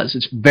 It does.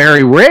 It's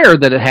very rare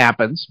that it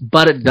happens,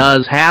 but it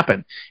does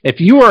happen. If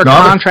you are a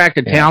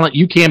contracted talent,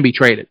 you can be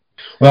traded.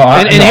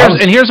 Well,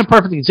 here's a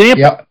perfect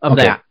example of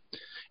that.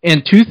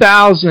 In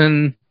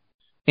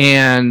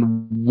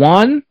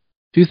 2001,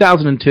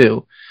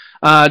 2002,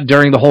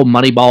 during the whole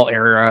Moneyball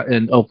era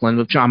in Oakland,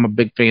 which I'm a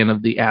big fan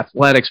of the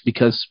Athletics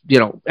because,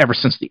 ever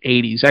since the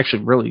 80s,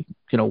 actually really,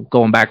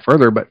 going back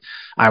further, but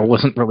I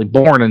wasn't really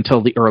born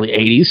until the early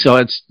 80s. So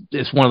it's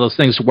one of those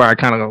things where I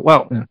kind of go,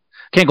 well,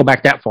 can't go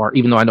back that far,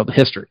 even though I know the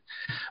history.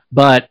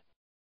 But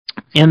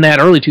in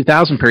that early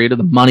 2000 period of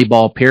the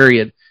Moneyball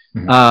period,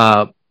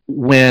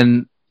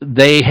 when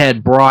they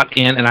had brought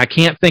in, and I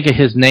can't think of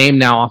his name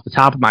now off the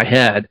top of my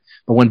head,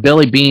 but when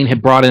Billy Beane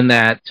had brought in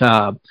that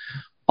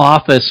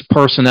office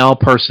personnel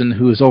person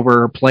who was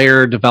over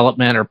player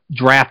development or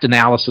draft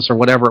analysis or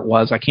whatever it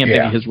was, I can't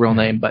think of his real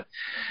name, but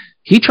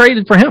he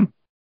traded for him.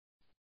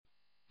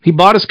 He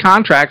bought his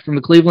contract from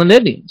the Cleveland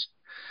Indians.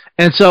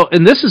 And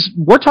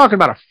we're talking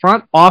about a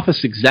front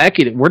office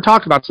executive. We're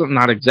talking about something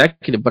not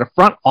executive, but a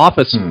front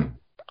office,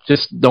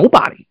 just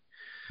nobody,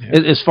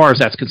 as far as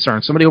that's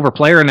concerned. Somebody over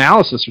player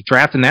analysis or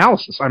draft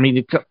analysis. I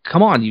mean,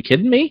 come on, you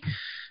kidding me?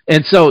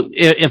 And so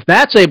if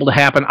that's able to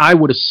happen, I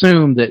would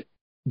assume that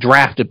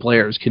drafted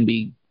players can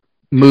be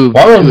moved.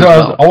 I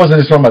wasn't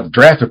just talking about the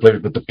drafted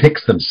players, but the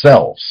picks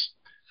themselves.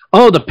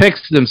 Oh, the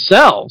picks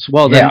themselves.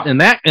 Well, then in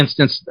that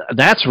instance,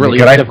 that's really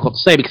difficult to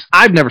say because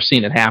I've never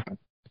seen it happen.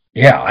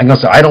 Yeah, I'm gonna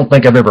say I don't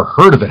think I've ever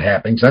heard of it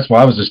happening. So that's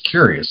why I was just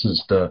curious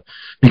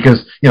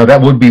because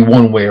that would be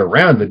one way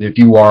around it. If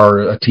you are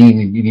a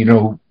team,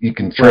 you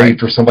can trade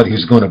for somebody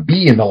who's going to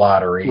be in the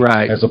lottery,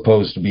 right, as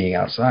opposed to being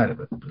outside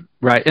of it.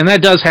 Right, and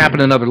that does happen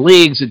in other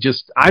leagues.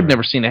 I've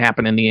never seen it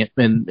happen in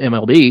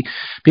MLB.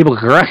 People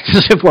can correct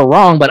us if we're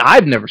wrong, but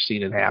I've never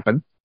seen it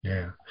happen.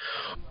 Yeah.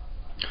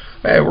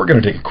 Hey, we're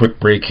going to take a quick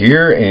break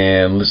here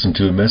and listen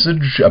to a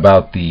message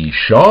about the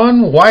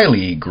Sean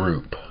Wiley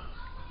Group.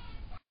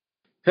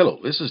 Hello,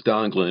 this is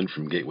Don Glenn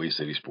from Gateway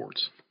City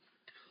Sports.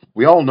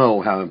 We all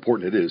know how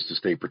important it is to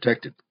stay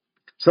protected.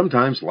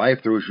 Sometimes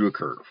life throws you a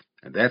curve,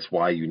 and that's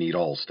why you need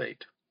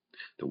Allstate.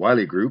 The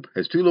Wiley Group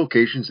has 2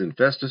 locations in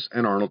Festus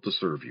and Arnold to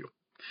serve you.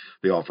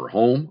 They offer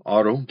home,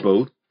 auto,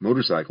 boat,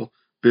 motorcycle,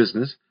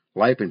 business,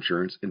 life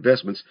insurance,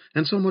 investments,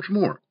 and so much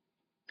more.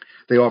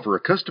 They offer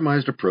a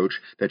customized approach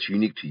that's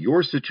unique to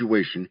your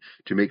situation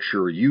to make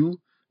sure you,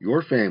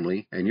 your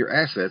family, and your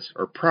assets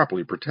are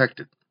properly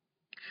protected.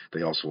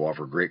 They also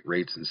offer great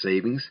rates and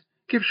savings.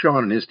 Give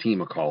Sean and his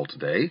team a call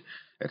today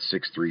at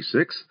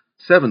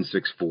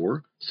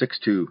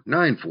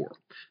 636-764-6294.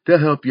 They'll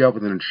help you out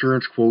with an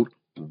insurance quote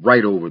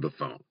right over the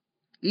phone.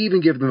 Even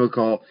give them a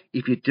call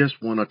if you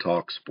just want to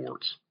talk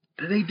sports.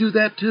 They do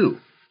that too.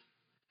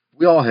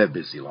 We all have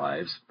busy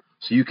lives,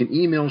 so you can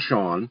email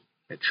Sean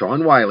at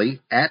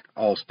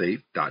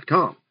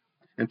SeanWiley@allstate.com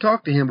and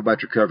talk to him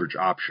about your coverage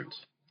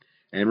options.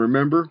 And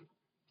remember,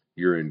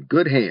 you're in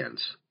good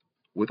hands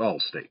with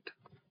Allstate.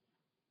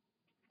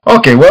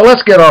 Okay, well,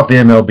 let's get off the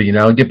MLB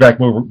now and get to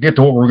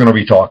what we're going to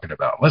be talking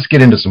about. Let's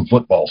get into some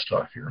football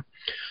stuff here.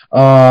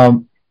 I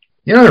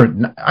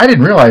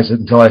didn't realize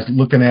it until I was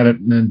looking at it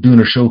and doing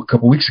a show a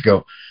couple weeks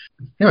ago.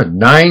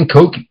 9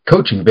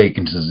 coaching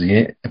vacancies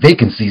in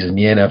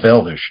the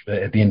NFL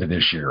at the end of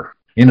this year.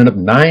 Ended up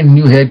 9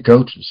 new head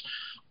coaches.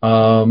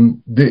 The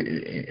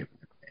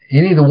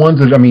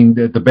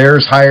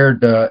Bears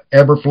hired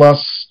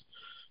Eberflus.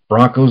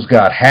 Broncos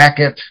got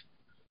Hackett.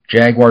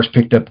 Jaguars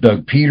picked up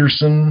Doug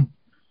Peterson.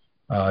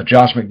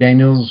 Josh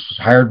McDaniels was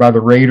hired by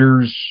the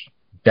Raiders.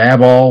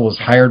 Daboll was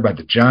hired by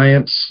the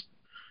Giants.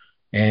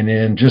 And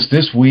then just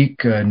this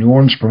week, New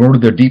Orleans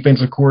promoted their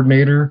defensive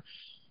coordinator,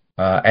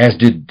 as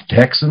did the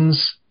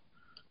Texans.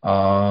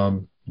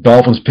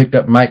 Dolphins picked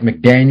up Mike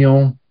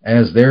McDaniel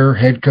as their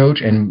head coach,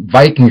 and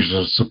Vikings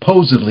are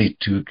supposedly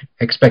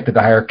expected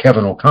to hire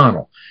Kevin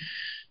O'Connell.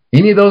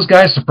 Any of those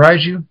guys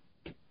surprise you?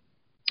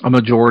 A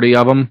majority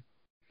of them.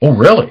 Oh,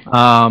 really?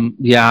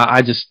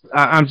 Yeah,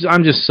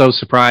 I'm just so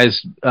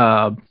surprised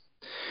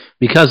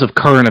because of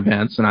current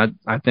events, and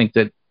I think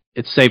that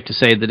it's safe to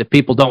say that if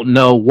people don't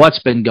know what's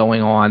been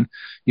going on,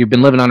 you've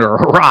been living under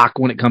a rock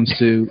when it comes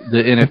to the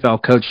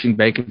NFL coaching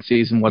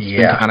vacancies and what's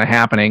been kind of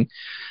happening.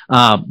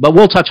 But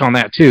we'll touch on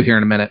that too here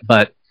in a minute.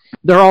 But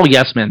they're all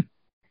yes men,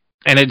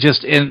 and it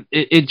just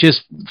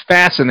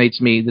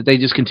fascinates me that they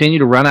just continue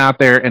to run out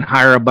there and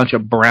hire a bunch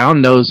of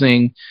brown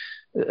nosing,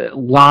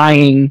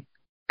 lying,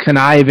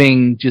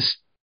 conniving, just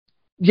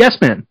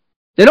yes men.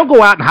 They don't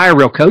go out and hire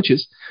real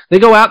coaches. They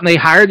go out and they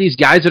hire these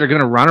guys that are going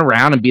to run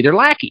around and be their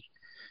lackey.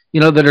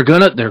 They're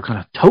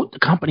gonna tote the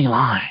company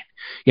line.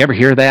 You ever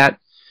hear that?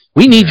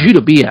 We need you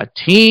to be a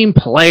team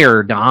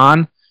player,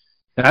 Don.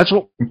 That's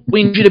what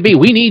we need you to be.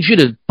 We need you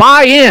to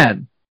buy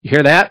in. You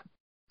hear that?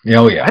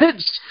 Oh yeah.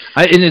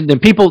 And then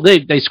people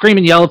they scream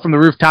and yell from the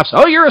rooftops.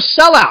 Oh, you're a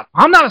sellout.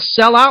 I'm not a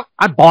sellout.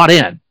 I bought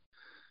in.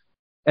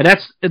 And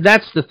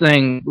that's the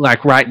thing.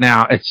 Like right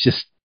now,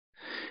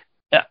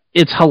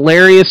 it's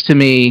hilarious to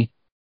me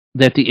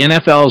that the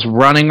NFL is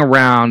running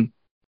around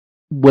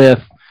with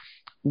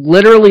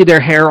literally their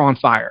hair on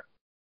fire,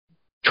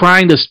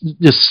 trying to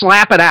just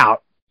slap it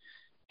out.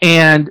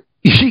 And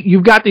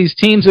you've got these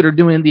teams that are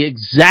doing the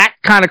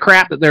exact kind of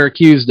crap that they're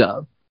accused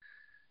of,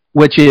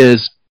 which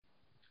is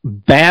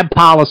bad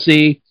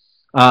policy,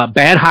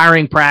 bad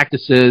hiring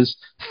practices,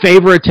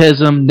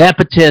 favoritism,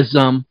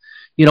 nepotism,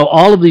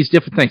 all of these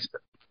different things.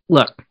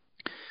 Look,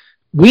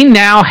 we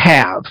now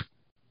have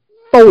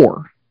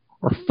 4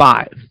 or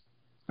 5.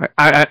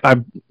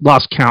 I've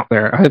lost count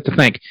there. I have to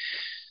think.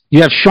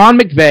 You have Sean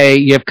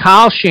McVay, you have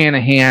Kyle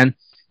Shanahan,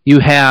 you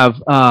have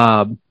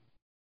the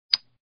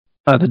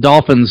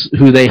Dolphins,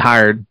 who they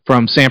hired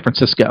from San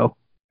Francisco.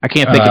 I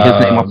can't think of his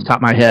name off the top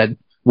of my head.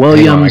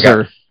 Williams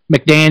or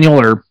McDaniel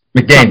or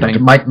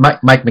something. Mike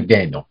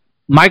McDaniel.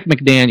 Mike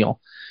McDaniel.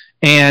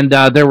 And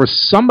there was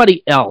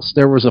somebody else.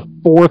 There was a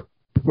fourth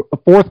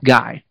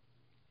guy.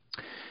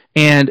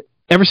 And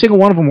every single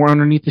one of them were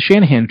underneath the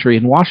Shanahan tree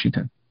in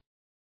Washington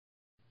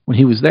when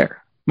he was there.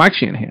 Mike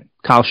Shanahan,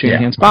 Kyle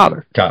Shanahan's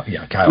father. Kyle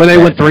when they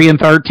went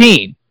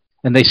 3-13,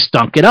 and they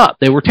stunk it up.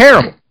 They were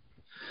terrible.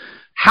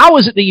 How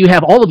is it that you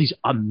have all of these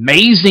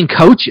amazing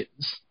coaches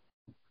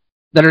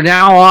that are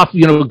now off,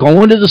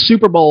 going to the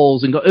Super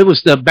Bowls? It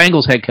was the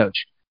Bengals head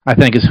coach, I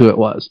think is who it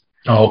was.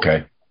 Oh,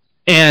 okay.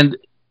 And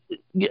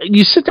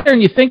you sit there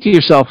and you think to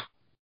yourself,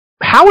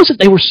 how is it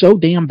they were so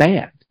damn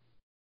bad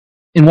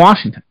in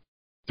Washington?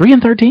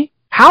 3-13?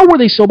 How were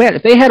they so bad?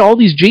 If they had all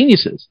these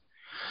geniuses,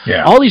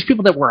 all these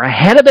people that were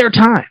ahead of their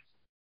time,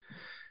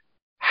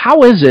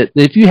 how is it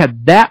that if you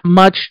have that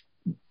much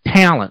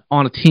talent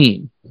on a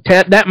team,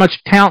 that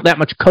much talent, that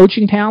much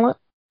coaching talent,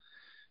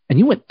 and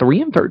you went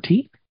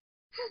 3-13?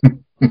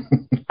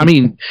 I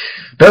mean,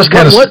 that's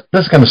kind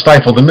of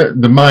stifle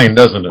the mind,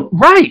 doesn't it?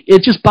 Right.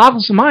 It just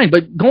boggles the mind.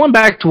 But going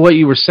back to what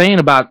you were saying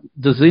about,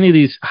 does any of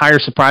these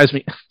hires surprise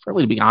me?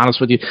 Really, to be honest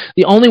with you,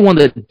 the only one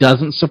that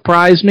doesn't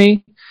surprise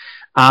me,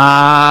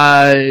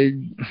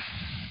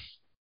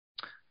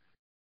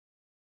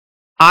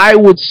 I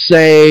would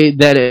say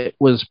that it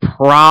was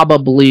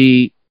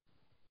probably,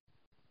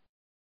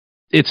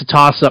 it's a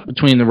toss-up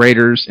between the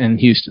Raiders and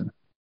Houston.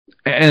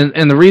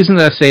 And the reason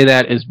that I say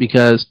that is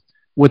because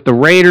with the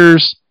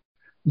Raiders,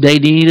 they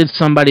needed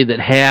somebody that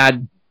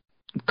had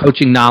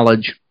coaching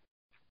knowledge,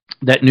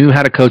 that knew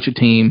how to coach a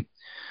team.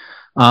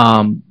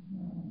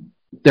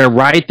 They're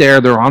right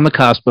there. They're on the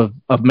cusp of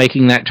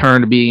making that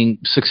turn to being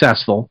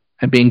successful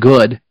and being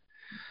good.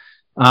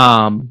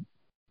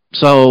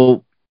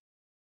 So,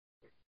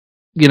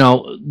 you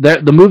know,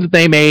 the move that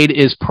they made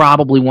is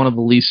probably one of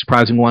the least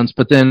surprising ones.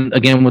 But then,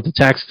 again, with the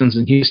Texans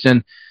and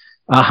Houston,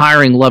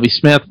 hiring Lovie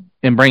Smith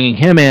and bringing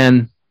him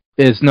in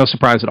is no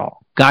surprise at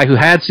all. Guy who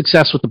had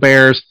success with the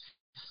Bears,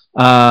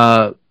 who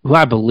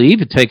I believe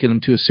had taken them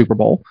to a Super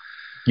Bowl.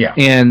 Yeah.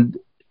 And,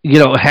 you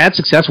know, had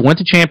success, went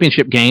to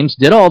championship games,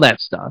 did all that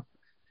stuff.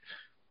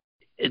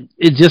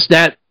 It's just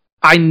that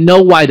I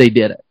know why they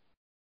did it.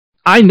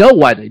 I know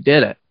why they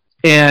did it.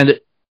 And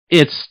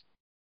it's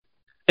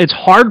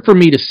hard for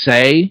me to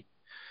say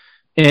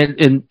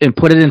and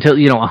put it into,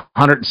 you know,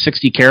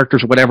 160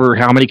 characters or whatever,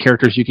 how many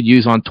characters you could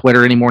use on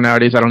Twitter anymore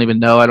nowadays. I don't even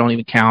know. I don't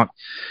even count.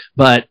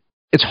 But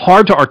it's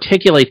hard to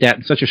articulate that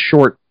in such a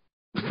short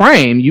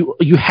frame.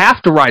 You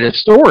have to write a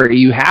story.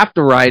 You have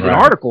to write an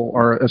article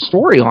or a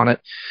story on it,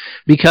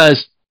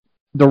 because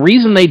the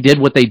reason they did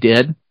what they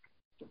did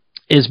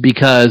is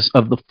because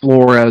of the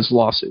Flores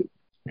lawsuit.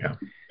 Yeah.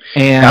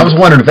 And I was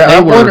wondering if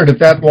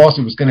that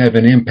lawsuit was going to have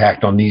an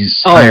impact on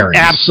these hirings.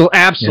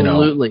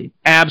 Absolutely. You know?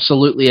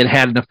 Absolutely. It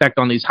had an effect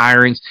on these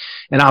hirings.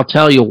 And I'll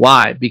tell you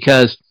why.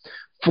 Because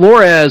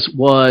Flores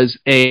was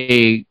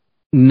a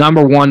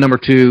number 1, number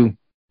 2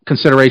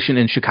 consideration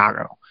in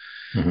Chicago.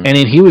 Mm-hmm. And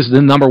then he was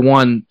the number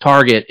 1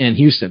 target in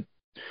Houston.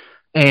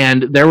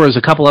 And there was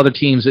a couple other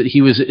teams that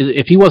he was,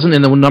 if he wasn't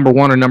in the number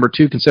 1 or number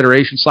 2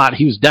 consideration slot,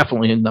 he was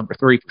definitely in number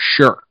 3 for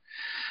sure.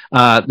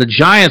 The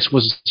Giants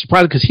was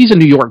surprised because he's a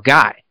New York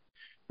guy,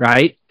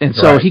 right? And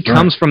so he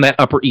comes from that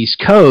Upper East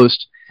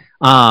Coast,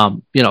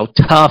 you know,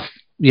 tough,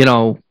 you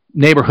know,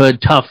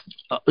 neighborhood, tough,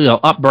 you know,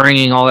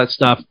 upbringing, all that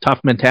stuff, tough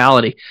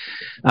mentality,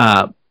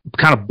 kind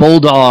of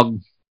bulldog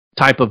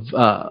type of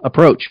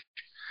approach.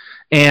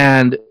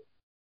 And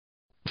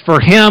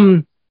for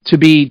him to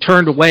be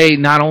turned away,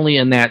 not only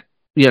in that,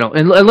 you know,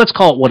 and let's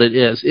call it what it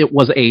is, it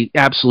was a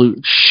absolute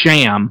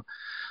sham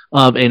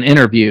of an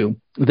interview.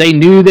 They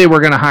knew they were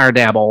going to hire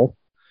Dabble.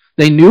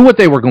 They knew what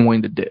they were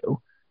going to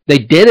do. They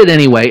did it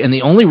anyway, and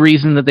the only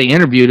reason that they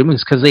interviewed him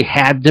is because they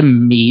had to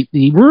meet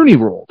the Rooney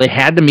Rule. They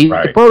had to meet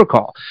the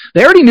protocol.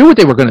 They already knew what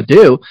they were going to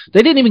do.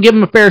 They didn't even give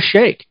him a fair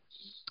shake.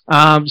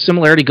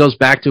 Similarity goes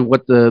back to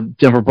what the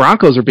Denver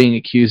Broncos are being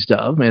accused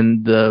of,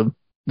 and the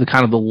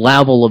kind of the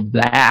level of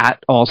that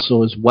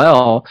also as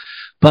well.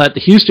 But the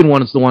Houston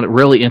one is the one that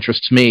really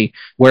interests me,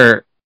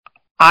 where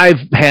I've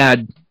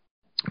had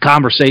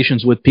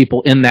conversations with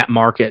people in that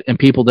market and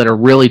people that are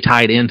really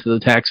tied into the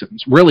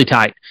Texans, really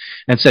tight,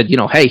 and said, you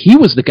know, hey, he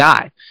was the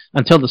guy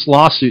until this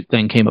lawsuit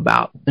thing came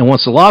about. And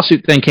once the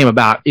lawsuit thing came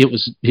about, he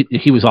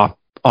was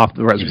off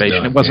the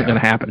reservation. It wasn't going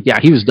to happen. Yeah,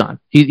 he was done.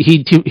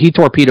 He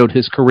torpedoed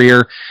his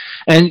career.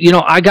 And, you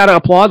know, I got to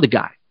applaud the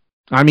guy.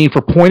 I mean,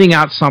 for pointing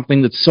out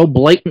something that's so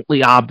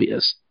blatantly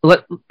obvious.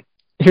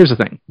 Here's the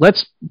thing.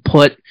 Let's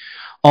put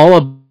all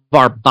of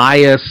our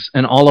bias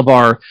and all of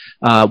our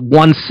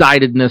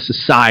one-sidedness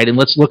aside, and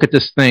let's look at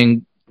this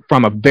thing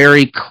from a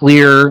very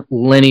clear,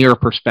 linear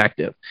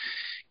perspective.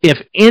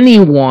 If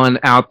anyone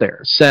out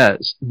there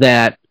says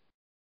that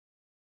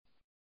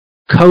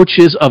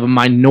coaches of a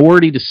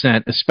minority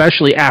descent,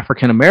 especially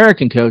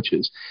African-American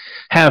coaches,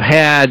 have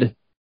had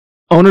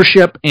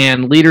ownership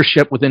and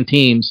leadership within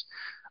teams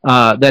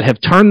that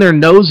have turned their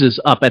noses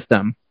up at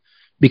them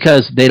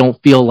because they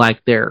don't feel like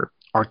they're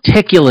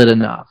articulate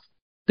enough,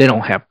 they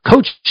don't have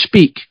coach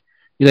speak,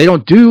 they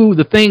don't do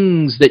the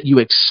things that you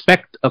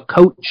expect a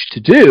coach to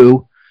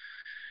do,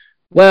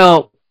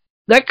 well,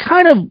 that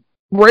kind of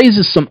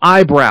raises some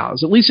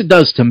eyebrows. At least it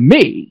does to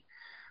me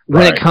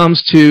when it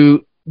comes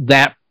to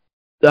that,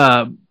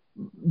 the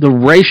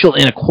racial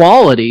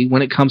inequality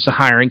when it comes to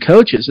hiring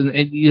coaches. And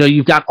you know,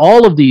 you've got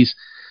all of these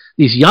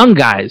young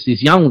guys,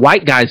 these young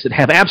white guys that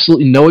have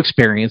absolutely no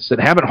experience, that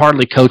haven't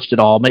hardly coached at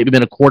all, maybe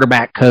been a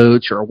quarterback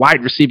coach or a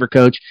wide receiver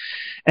coach.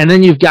 And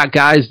then you've got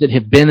guys that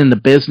have been in the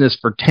business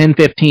for 10,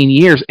 15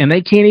 years, and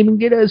they can't even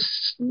get a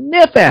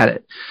sniff at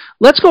it.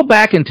 Let's go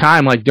back in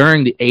time, like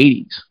during the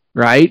 80s,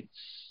 right?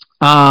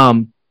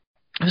 It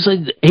was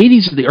like the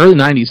 80s or the early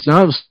 90s.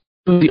 No, it was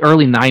the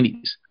early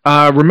 90s.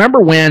 Remember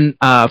when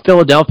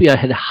Philadelphia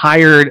had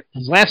hired,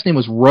 his last name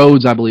was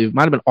Rhodes, I believe. It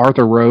might have been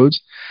Arthur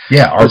Rhodes.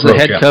 Yeah, Arthur as the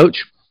head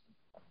coach.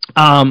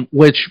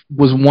 which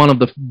was one of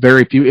the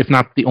very few, if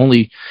not the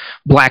only,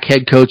 black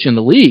head coach in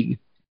the league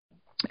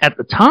at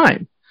the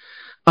time.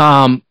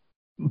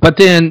 But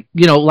then,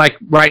 like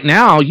right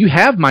now, you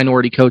have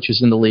minority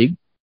coaches in the league.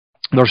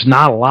 There's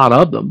not a lot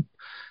of them,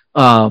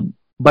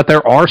 but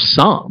there are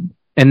some.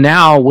 And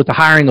now with the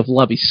hiring of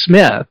Lovie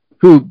Smith,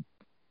 who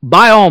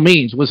by all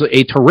means was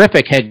a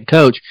terrific head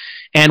coach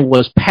and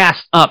was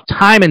passed up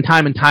time and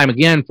time and time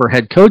again for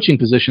head coaching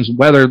positions,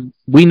 whether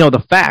we know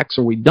the facts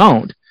or we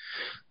don't.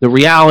 The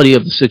reality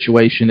of the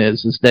situation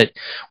is that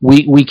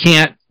we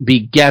can't be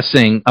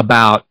guessing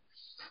about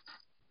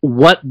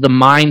what the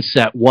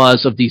mindset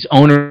was of these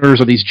owners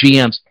or these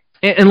GMs.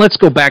 And let's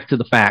go back to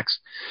the facts.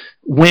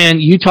 When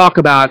you talk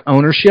about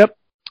ownership,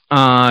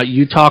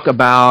 you talk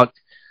about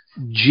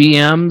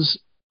GMs,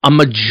 a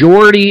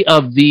majority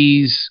of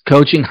these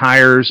coaching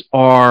hires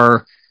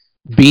are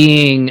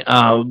being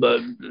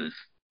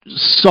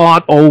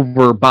sought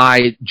over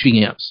by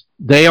GMs.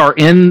 They are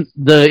in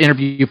the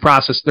interview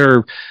process.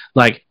 They're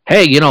like,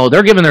 hey,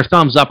 they're giving their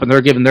thumbs up and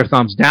they're giving their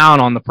thumbs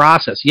down on the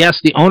process. Yes,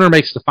 the owner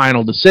makes the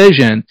final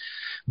decision,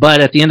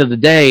 but at the end of the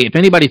day, if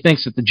anybody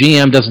thinks that the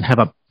GM doesn't have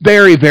a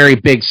very, very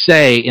big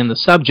say in the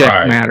subject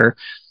matter,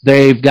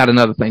 they've got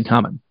another thing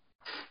coming.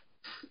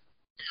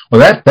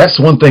 Well, that's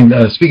one thing.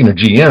 Speaking of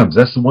GMs,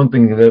 that's the one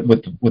thing that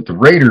with the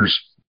Raiders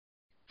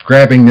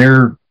grabbing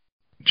their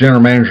general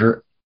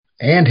manager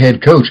and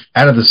head coach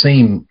out of the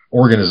same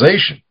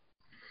organization,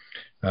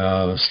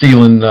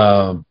 stealing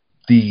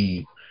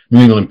the New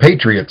England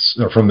Patriots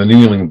from the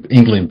New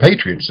England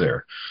Patriots.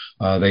 There,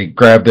 they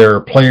grabbed their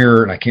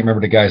player, and I can't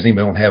remember the guy's name.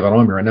 I don't have it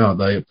on me right now.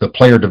 The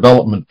player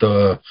development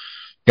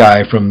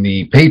guy from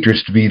the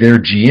Patriots to be their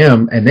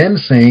GM, and then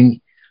saying,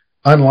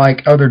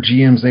 unlike other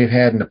GMs they've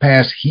had in the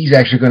past, he's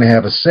actually going to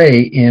have a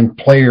say in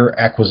player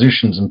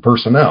acquisitions and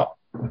personnel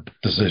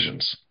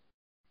decisions.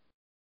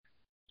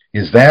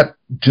 Is that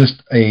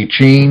just a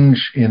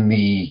change in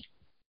the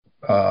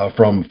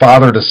from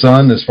father to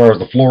son as far as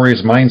the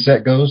Flores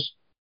mindset goes?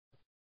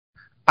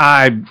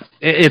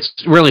 It's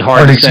really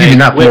hard to say. Excuse me,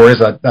 not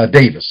Flores,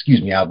 Davis.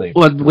 Excuse me, Al Davis.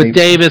 Well, with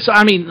Davis,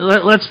 I mean,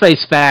 let's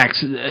face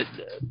facts.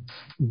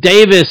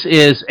 Davis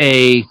is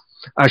a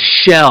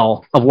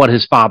shell of what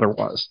his father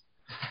was.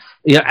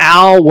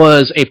 Al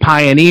was a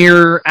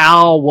pioneer.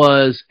 Al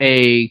was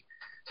he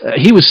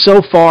was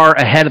so far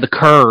ahead of the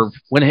curve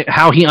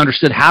how he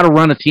understood how to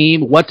run a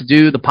team, what to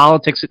do, the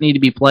politics that need to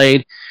be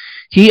played.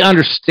 He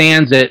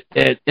understands it.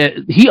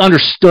 He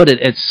understood it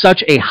at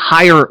such a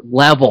higher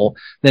level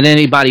than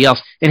anybody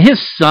else. And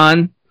his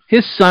son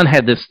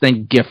had this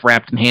thing gift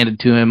wrapped and handed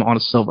to him on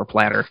a silver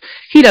platter.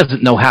 He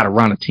doesn't know how to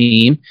run a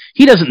team.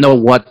 He doesn't know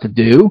what to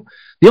do.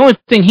 The only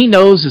thing he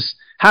knows is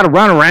how to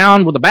run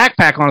around with a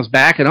backpack on his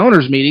back at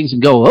owners' meetings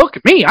and go, look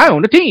at me, I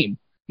own a team.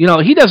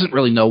 He doesn't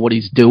really know what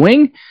he's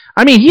doing.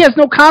 I mean, he has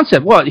no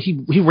concept. What,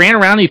 he ran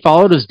around and he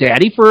followed his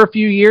daddy for a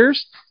few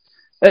years?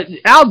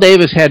 Al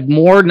Davis had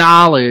more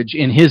knowledge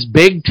in his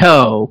big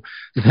toe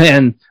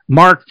than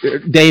Mark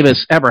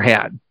Davis ever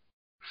had.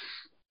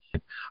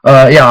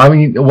 Yeah, I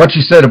mean, what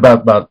you said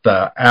about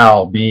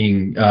Al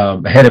being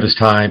ahead of his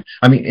time,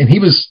 I mean, and he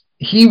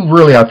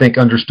really, I think,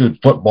 understood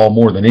football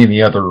more than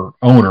any other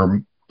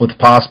owner, with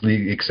possibly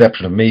the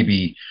exception of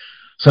maybe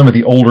some of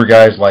the older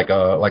guys like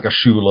a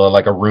Shula,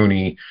 like a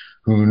Rooney,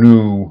 who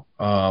knew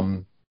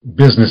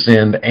business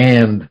end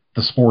and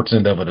the sports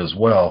end of it as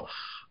well.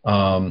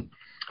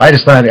 I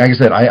just find, like I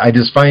said, I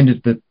just find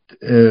it that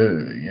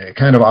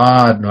kind of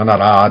odd, no, not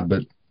odd,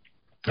 but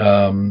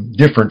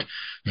different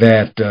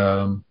that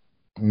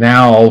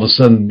now all of a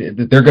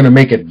sudden they're going to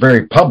make it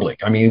very public.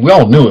 I mean, we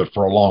all knew it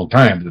for a long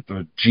time that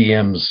the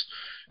GMs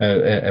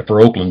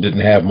for Oakland didn't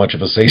have much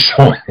of a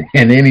say-so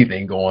in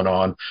anything going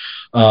on.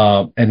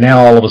 And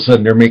now all of a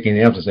sudden they're making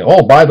the emphasis,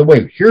 oh, by the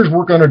way, here's what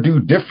we're going to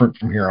do different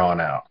from here on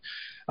out.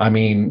 I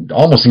mean,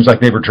 almost seems like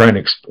they were trying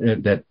to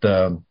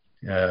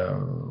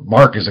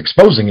Mark is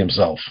exposing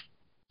himself,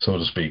 so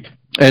to speak.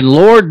 And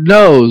Lord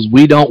knows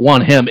we don't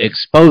want him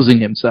exposing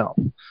himself.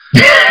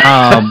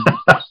 I've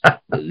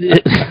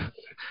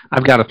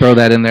got to throw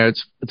that in there.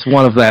 It's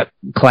one of that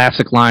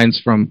classic lines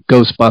from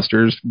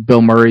Ghostbusters.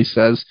 Bill Murray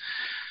says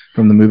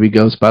from the movie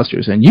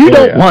Ghostbusters, and you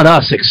don't want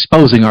us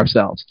exposing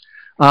ourselves.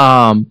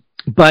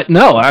 But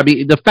no, I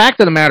mean, the fact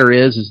of the matter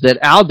is that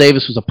Al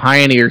Davis was a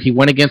pioneer. He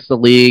went against the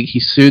league. He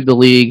sued the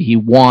league. He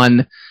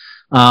won.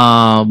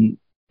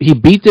 He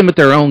beat them at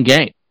their own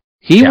game.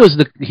 He was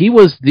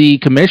the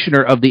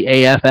commissioner of the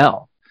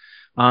AFL.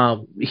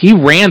 He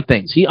ran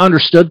things. He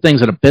understood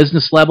things at a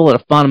business level, at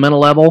a fundamental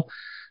level.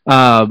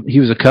 He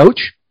was a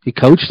coach. He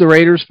coached the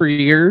Raiders for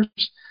years.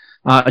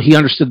 He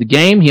understood the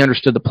game. He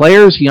understood the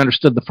players. He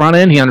understood the front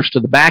end. He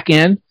understood the back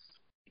end.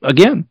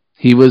 Again,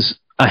 he was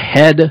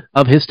ahead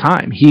of his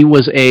time. He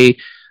was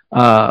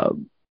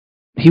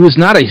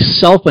not a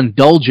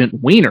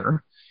self-indulgent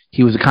wiener.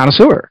 He was a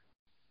connoisseur.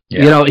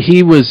 Yeah.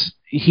 He was,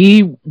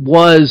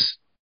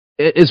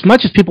 as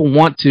much as people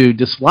want to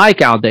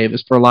dislike Al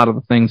Davis for a lot of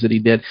the things that he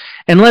did,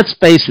 and let's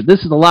face it,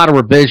 this is a lot of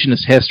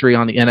revisionist history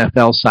on the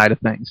NFL side of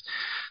things.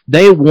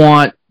 They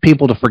want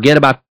people to forget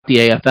about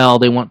the AFL.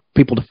 They want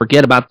people to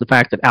forget about the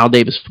fact that Al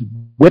Davis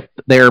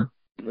whipped their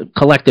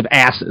collective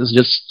asses,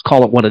 just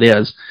call it what it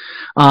is.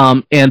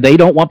 And they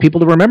don't want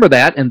people to remember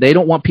that, and they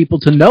don't want people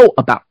to know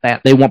about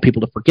that. They want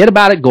people to forget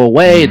about it, go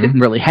away, It didn't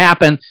really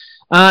happen.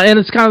 And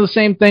it's kind of the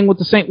same thing with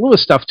the St.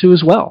 Louis stuff, too,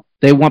 as well.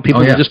 They want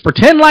people to just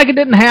pretend like it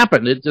didn't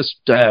happen. It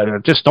just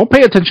don't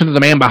pay attention to the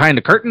man behind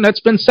the curtain. That's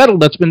been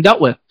settled. That's been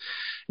dealt with.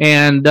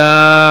 And since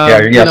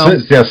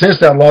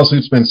that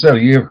lawsuit's been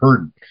settled, you've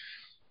heard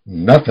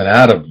nothing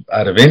out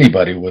of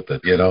anybody with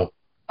it, you know.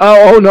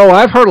 Oh no,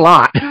 I've heard a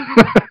lot.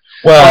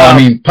 Well, I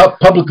mean,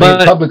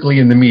 publicly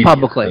in the media.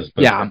 Publicly,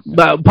 yeah.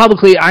 But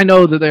publicly, I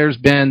know that there's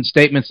been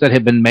statements that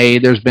have been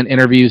made. There's been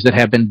interviews that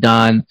have been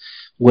done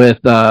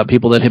with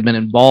people that have been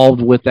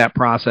involved with that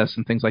process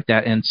and things like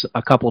that. And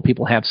a couple of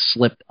people have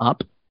slipped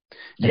up.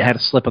 They had a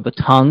slip of the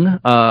tongue,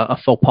 a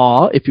faux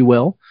pas, if you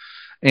will.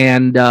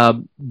 And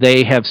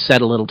they have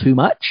said a little too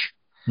much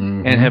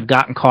and have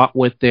gotten caught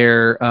with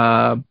their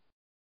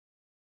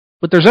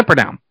zipper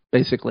down,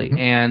 basically.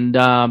 And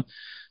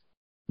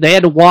they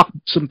had to walk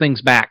some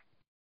things back.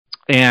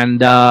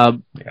 And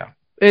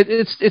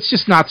it's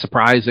just not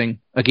surprising.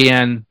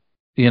 Again,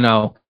 you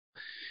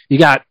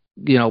got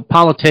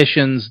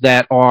politicians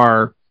that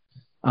are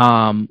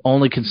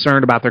only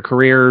concerned about their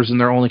careers, and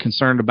they're only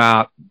concerned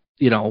about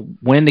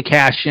when to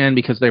cash in,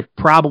 because they're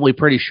probably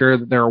pretty sure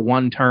that they're a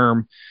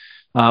one-term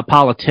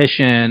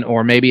politician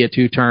or maybe a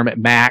two-term at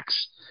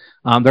max.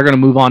 They're going to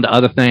move on to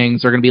other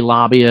things. They're going to be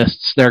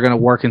lobbyists. They're going to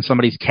work in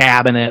somebody's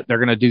cabinet. They're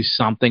going to do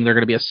something. They're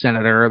going to be a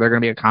senator. They're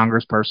going to be a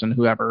congressperson,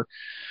 whoever.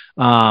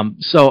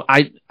 So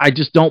I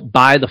just don't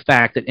buy the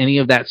fact that any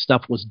of that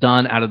stuff was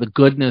done out of the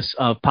goodness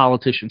of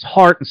politicians'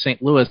 heart in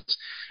St. Louis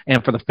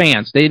and for the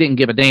fans. They didn't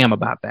give a damn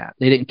about that.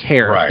 They didn't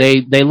care.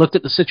 Right. They looked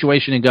at the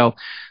situation and go,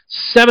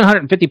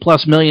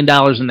 $750+ million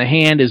in the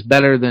hand is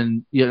better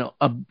than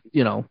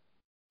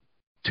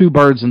two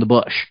birds in the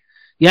bush.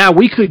 Yeah,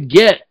 we could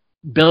get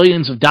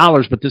billions of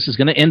dollars, but this is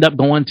going to end up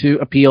going to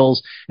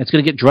appeals. It's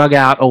going to get drug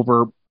out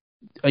over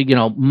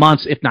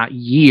months, if not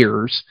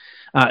years.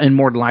 And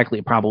more than likely,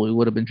 it probably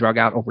would have been drug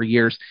out over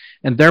years.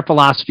 And their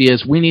philosophy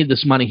is, we need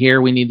this money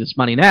here, we need this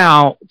money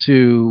now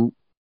to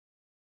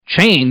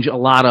change a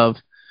lot of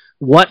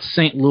what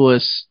St.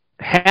 Louis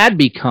had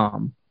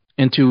become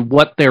into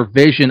what their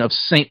vision of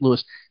St.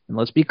 Louis, and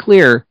let's be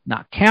clear,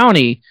 not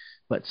county,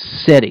 but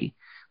city,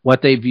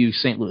 what they view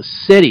St. Louis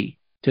City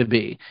to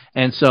be.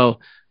 And so,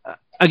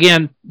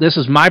 again, this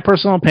is my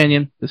personal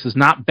opinion. This is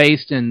not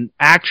based in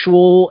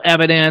actual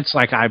evidence,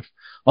 like I've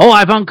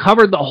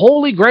uncovered the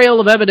holy grail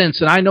of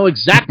evidence and I know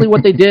exactly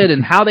what they did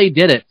and how they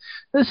did it.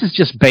 This is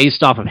just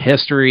based off of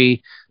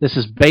history. This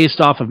is based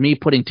off of me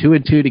putting two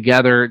and two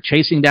together,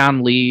 chasing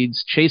down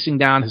leads, chasing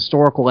down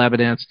historical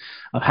evidence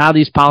of how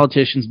these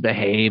politicians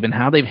behave and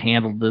how they've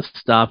handled this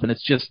stuff. And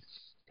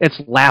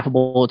it's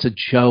laughable. It's a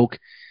joke.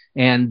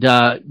 And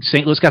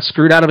St. Louis got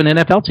screwed out of an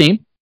NFL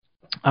team.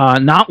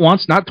 Not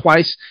once, not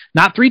twice,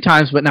 not three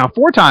times, but now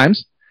four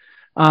times.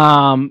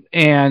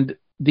 And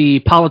the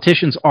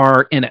politicians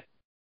are in it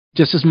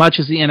just as much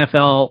as the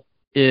NFL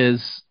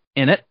is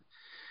in it.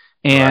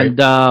 And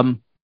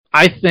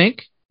I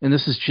think, and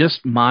this is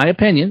just my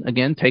opinion,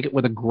 again, take it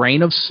with a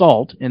grain of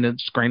salt, and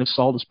this grain of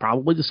salt is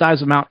probably the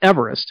size of Mount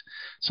Everest,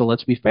 so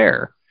let's be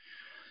fair.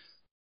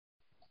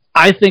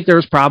 I think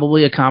there's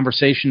probably a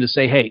conversation to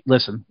say, hey,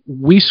 listen,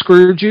 we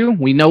screwed you.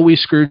 We know we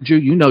screwed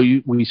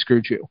you. We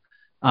screwed you.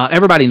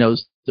 Everybody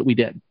knows that we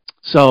did.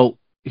 So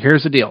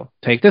here's the deal.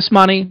 Take this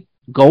money,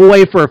 go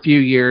away for a few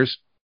years,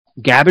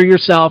 gather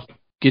yourself,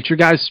 get your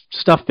guys'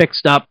 stuff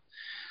fixed up,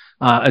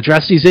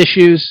 address these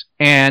issues,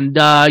 and,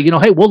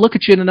 hey, we'll look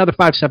at you in another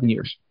 5-7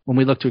 years when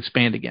we look to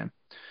expand again.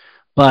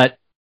 But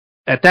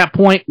at that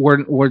point,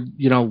 we're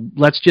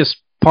let's just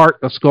part.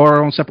 Let's go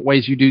our own separate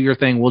ways. You do your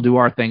thing, we'll do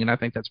our thing, and I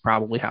think that's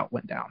probably how it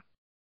went down.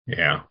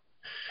 Yeah.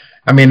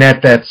 I mean,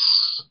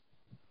 that's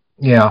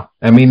kind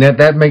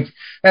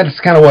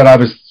of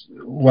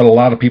what a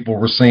lot of people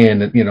were saying,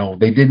 that,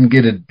 they didn't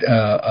get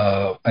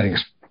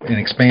an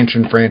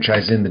expansion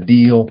franchise in the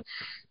deal.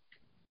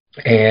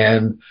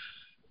 And,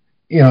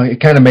 it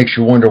kind of makes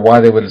you wonder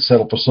why they would have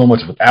settled for so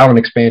much without an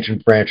expansion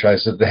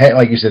franchise. So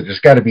like you said, there's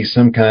got to be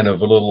some kind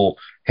of a little,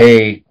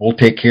 hey, we'll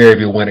take care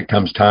of you when it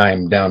comes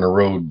time down the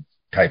road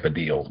type of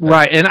deal.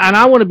 Right. And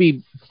I want to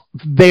be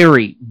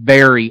very,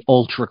 very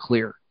ultra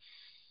clear.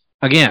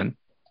 Again,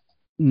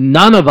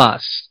 none of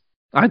us,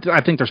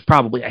 I think there's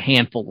probably a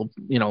handful of,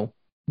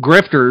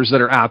 grifters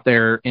that are out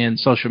there in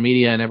social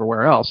media and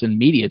everywhere else, in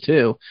media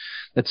too,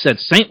 that said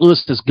St.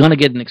 Louis is going to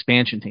get an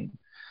expansion team.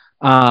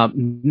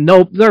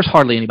 No, there's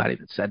hardly anybody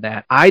that said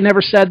that. I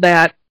never said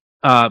that.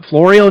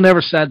 Florio never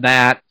said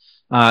that.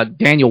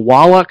 Daniel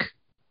Wallach,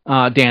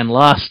 Dan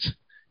Lust,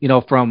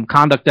 from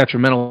Conduct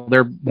Detrimental,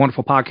 their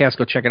wonderful podcast,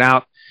 go check it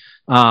out.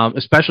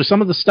 Especially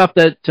some of the stuff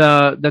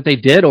that they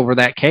did over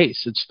that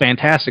case. It's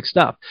fantastic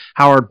stuff.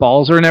 Howard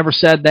Balzer never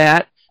said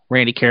that.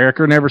 Randy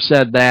Carricker never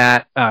said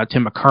that.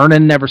 Tim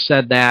McKernan never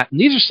said that.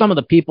 And these are some of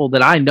the people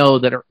that I know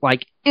that are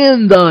like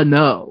in the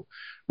know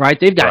right?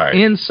 They've got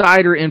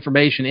insider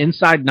information,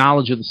 inside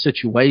knowledge of the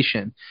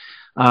situation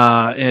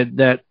and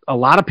that a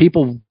lot of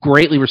people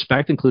greatly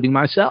respect, including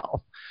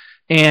myself.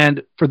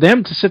 And for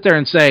them to sit there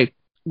and say,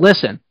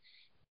 listen,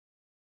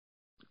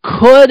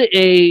 could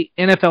a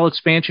NFL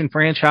expansion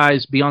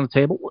franchise be on the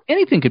table? Well,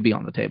 anything could be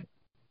on the table.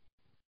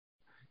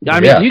 I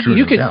mean,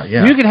 you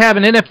could have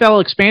an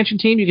NFL expansion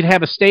team, you could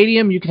have a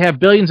stadium, you could have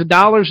billions of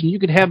dollars, and you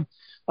could have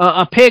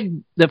a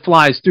pig that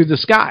flies through the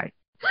sky.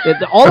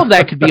 All of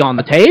that could be on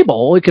the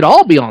table. It could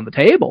all be on the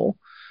table.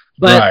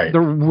 But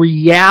the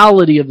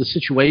reality of the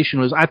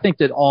situation was, I think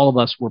that all of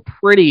us were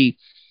pretty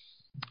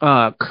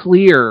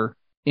clear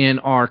in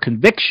our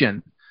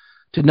conviction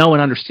to know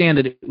and understand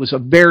that it was a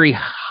very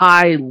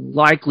high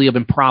likely of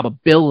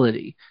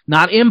improbability,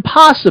 not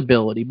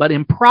impossibility, but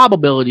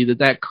improbability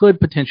that could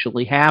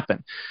potentially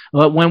happen.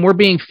 But when we're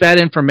being fed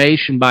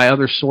information by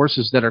other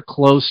sources that are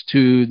close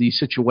to the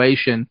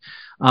situation,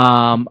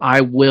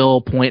 I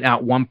will point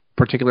out one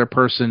particular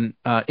person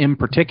in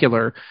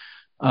particular,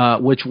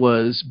 which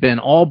was Ben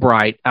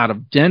Albright out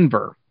of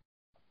Denver.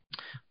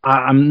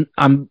 I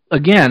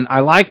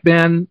like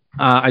Ben.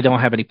 I don't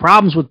have any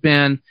problems with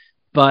Ben,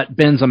 but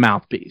Ben's a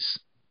mouthpiece.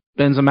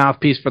 Ben's a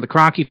mouthpiece for the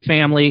Kroenke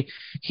family.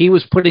 He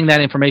was putting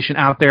that information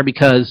out there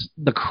because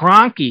the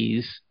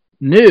Kroenkes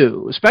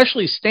knew,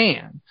 especially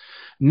Stan,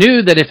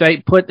 knew that if they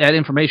put that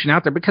information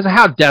out there, because of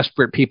how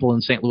desperate people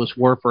in St. Louis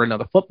were for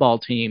another football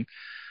team,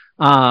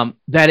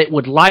 that it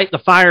would light the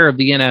fire of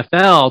the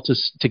NFL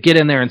to get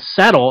in there and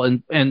settle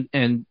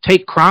and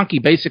take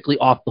Kroenke basically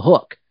off the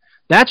hook.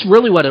 That's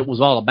really what it was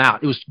all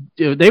about.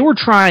 They were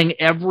trying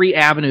every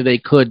avenue they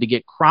could to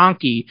get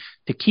Kroenke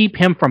to keep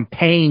him from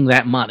paying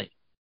that money.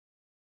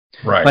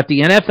 Right. But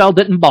the NFL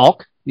didn't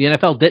balk. The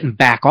NFL didn't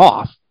back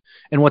off.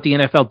 And what the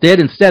NFL did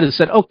instead is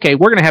said, okay,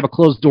 we're going to have a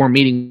closed door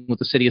meeting with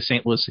the city of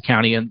St. Louis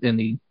County and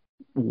the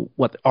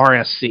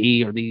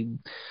RSC or the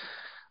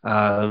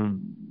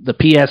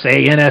PSA,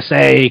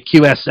 NSA,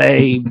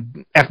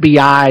 QSA,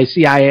 FBI,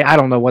 CIA. I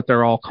don't know what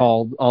they're all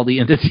called, all the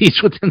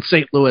entities within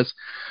St. Louis.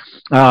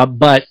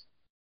 But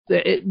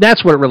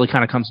that's what it really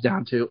kind of comes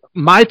down to.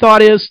 My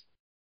thought is,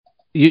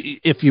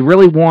 if you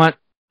really want,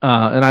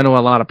 and I know a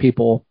lot of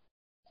people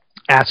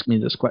ask me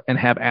this and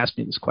have asked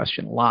me this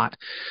question a lot.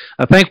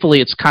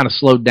 Thankfully, it's kind of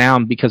slowed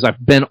down because I've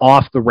been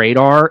off the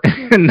radar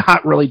and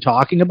not really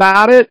talking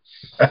about it.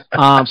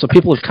 So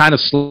people have kind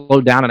of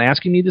slowed down in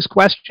asking me this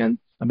question.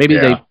 Maybe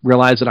they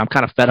realize that I'm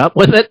kind of fed up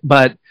with it,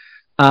 but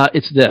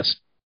it's this.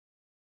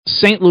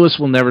 St. Louis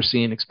will never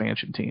see an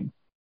expansion team.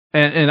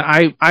 And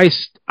I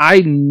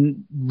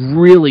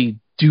really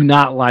do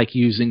not like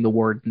using the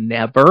word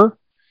never,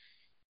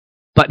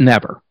 but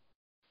never.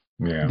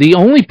 Yeah. The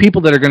only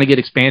people that are going to get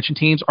expansion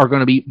teams are going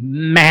to be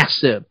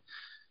massive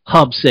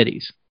hub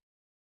cities,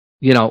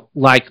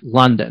 like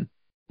London.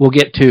 We'll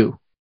get 2.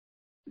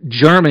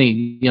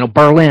 Germany,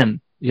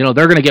 Berlin, they're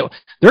going to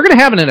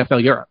have an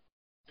NFL Europe.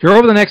 Here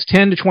over the next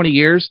 10 to 20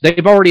 years,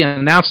 they've already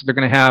announced that they're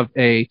going to have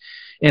a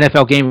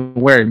NFL game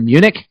where in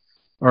Munich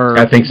or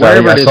I think so.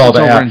 wherever I it is saw it's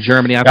that. over in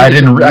Germany. I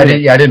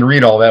didn't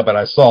read all that, but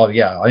I saw.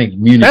 Yeah, I think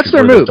Munich That's is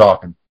their where move. they're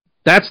talking.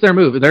 That's their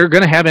move. They're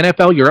going to have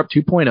NFL Europe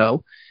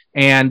 2.0.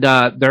 And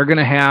they're going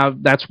to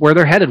have, that's where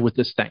they're headed with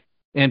this thing.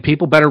 And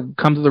people better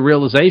come to the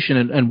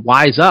realization and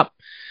wise up,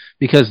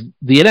 because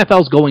the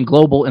NFL is going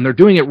global and they're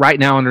doing it right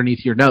now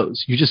underneath your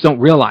nose. You just don't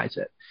realize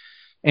it.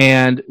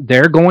 And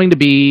they're going to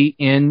be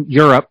in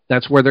Europe.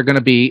 That's where they're going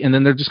to be. And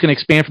then they're just going to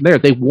expand from there.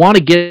 They want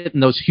to get in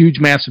those huge,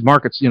 massive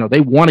markets.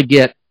 They want to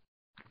get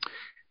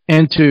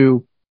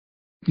into,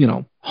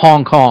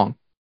 Hong Kong.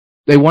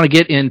 They want to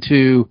get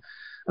into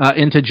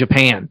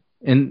Japan.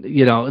 And,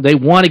 they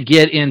want to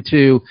get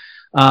into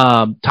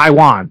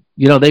Taiwan.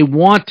 They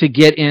want to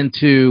get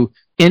into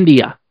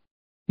India,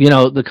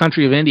 the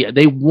country of India.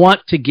 They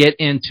want to get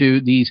into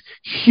these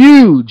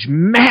huge,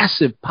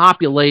 massive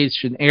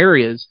population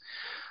areas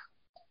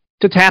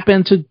to tap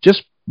into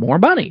just more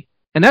money.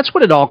 And that's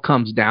what it all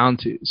comes down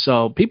to.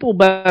 So people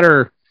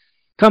better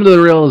come to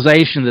the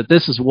realization that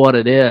this is what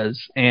it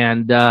is.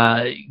 And,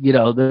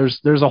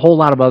 there's a whole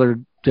lot of other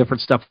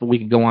different stuff that we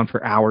could go on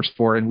for hours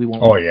for, and we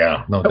won't. Oh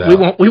yeah, no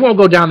doubt. We won't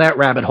go down that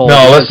rabbit hole.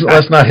 No,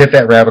 let's not hit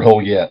that rabbit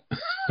hole yet.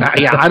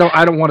 Yeah, I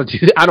don't want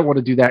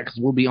to do that because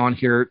we'll be on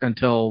here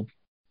until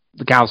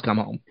the cows come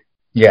home.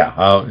 Yeah,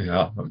 I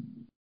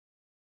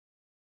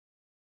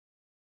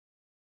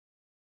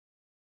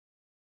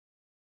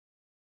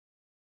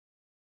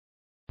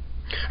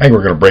think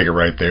we're going to break it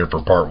right there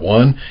for part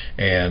 1,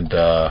 and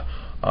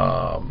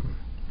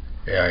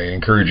I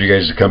encourage you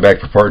guys to come back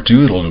for part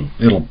 2.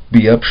 It'll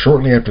be up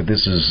shortly after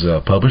this is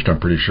published, I'm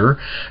pretty sure.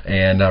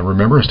 And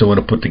remember, I still want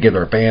to put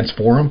together a fans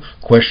forum,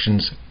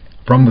 questions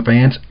from the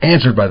fans,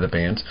 answered by the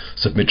fans.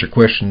 Submit your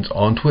questions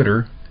on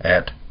Twitter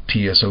at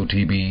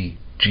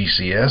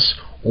TSOTBGCS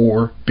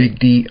or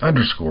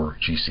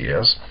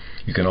BigD_GCS.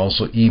 You can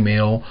also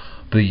email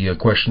the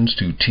questions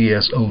to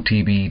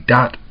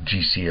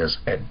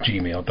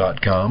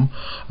tsotb.gcs@gmail.com.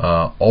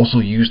 Also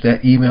use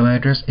that email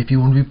address if you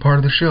want to be part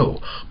of the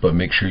show, but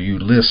make sure you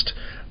list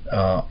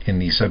in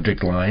the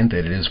subject line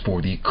that it is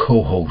for the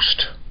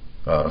co-host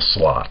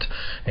slot,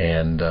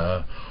 and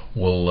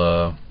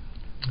we'll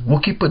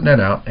keep putting that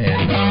out,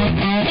 and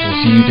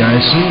we'll see you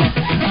guys soon.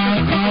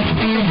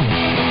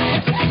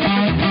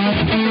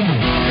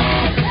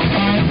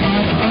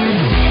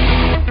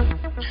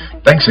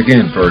 Thanks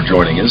again for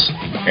joining us,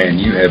 and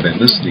you have been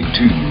listening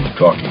to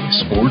Talking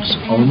Sports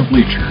on the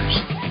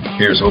Bleachers.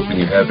 Here's hoping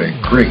you have a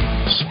great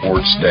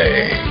sports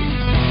day.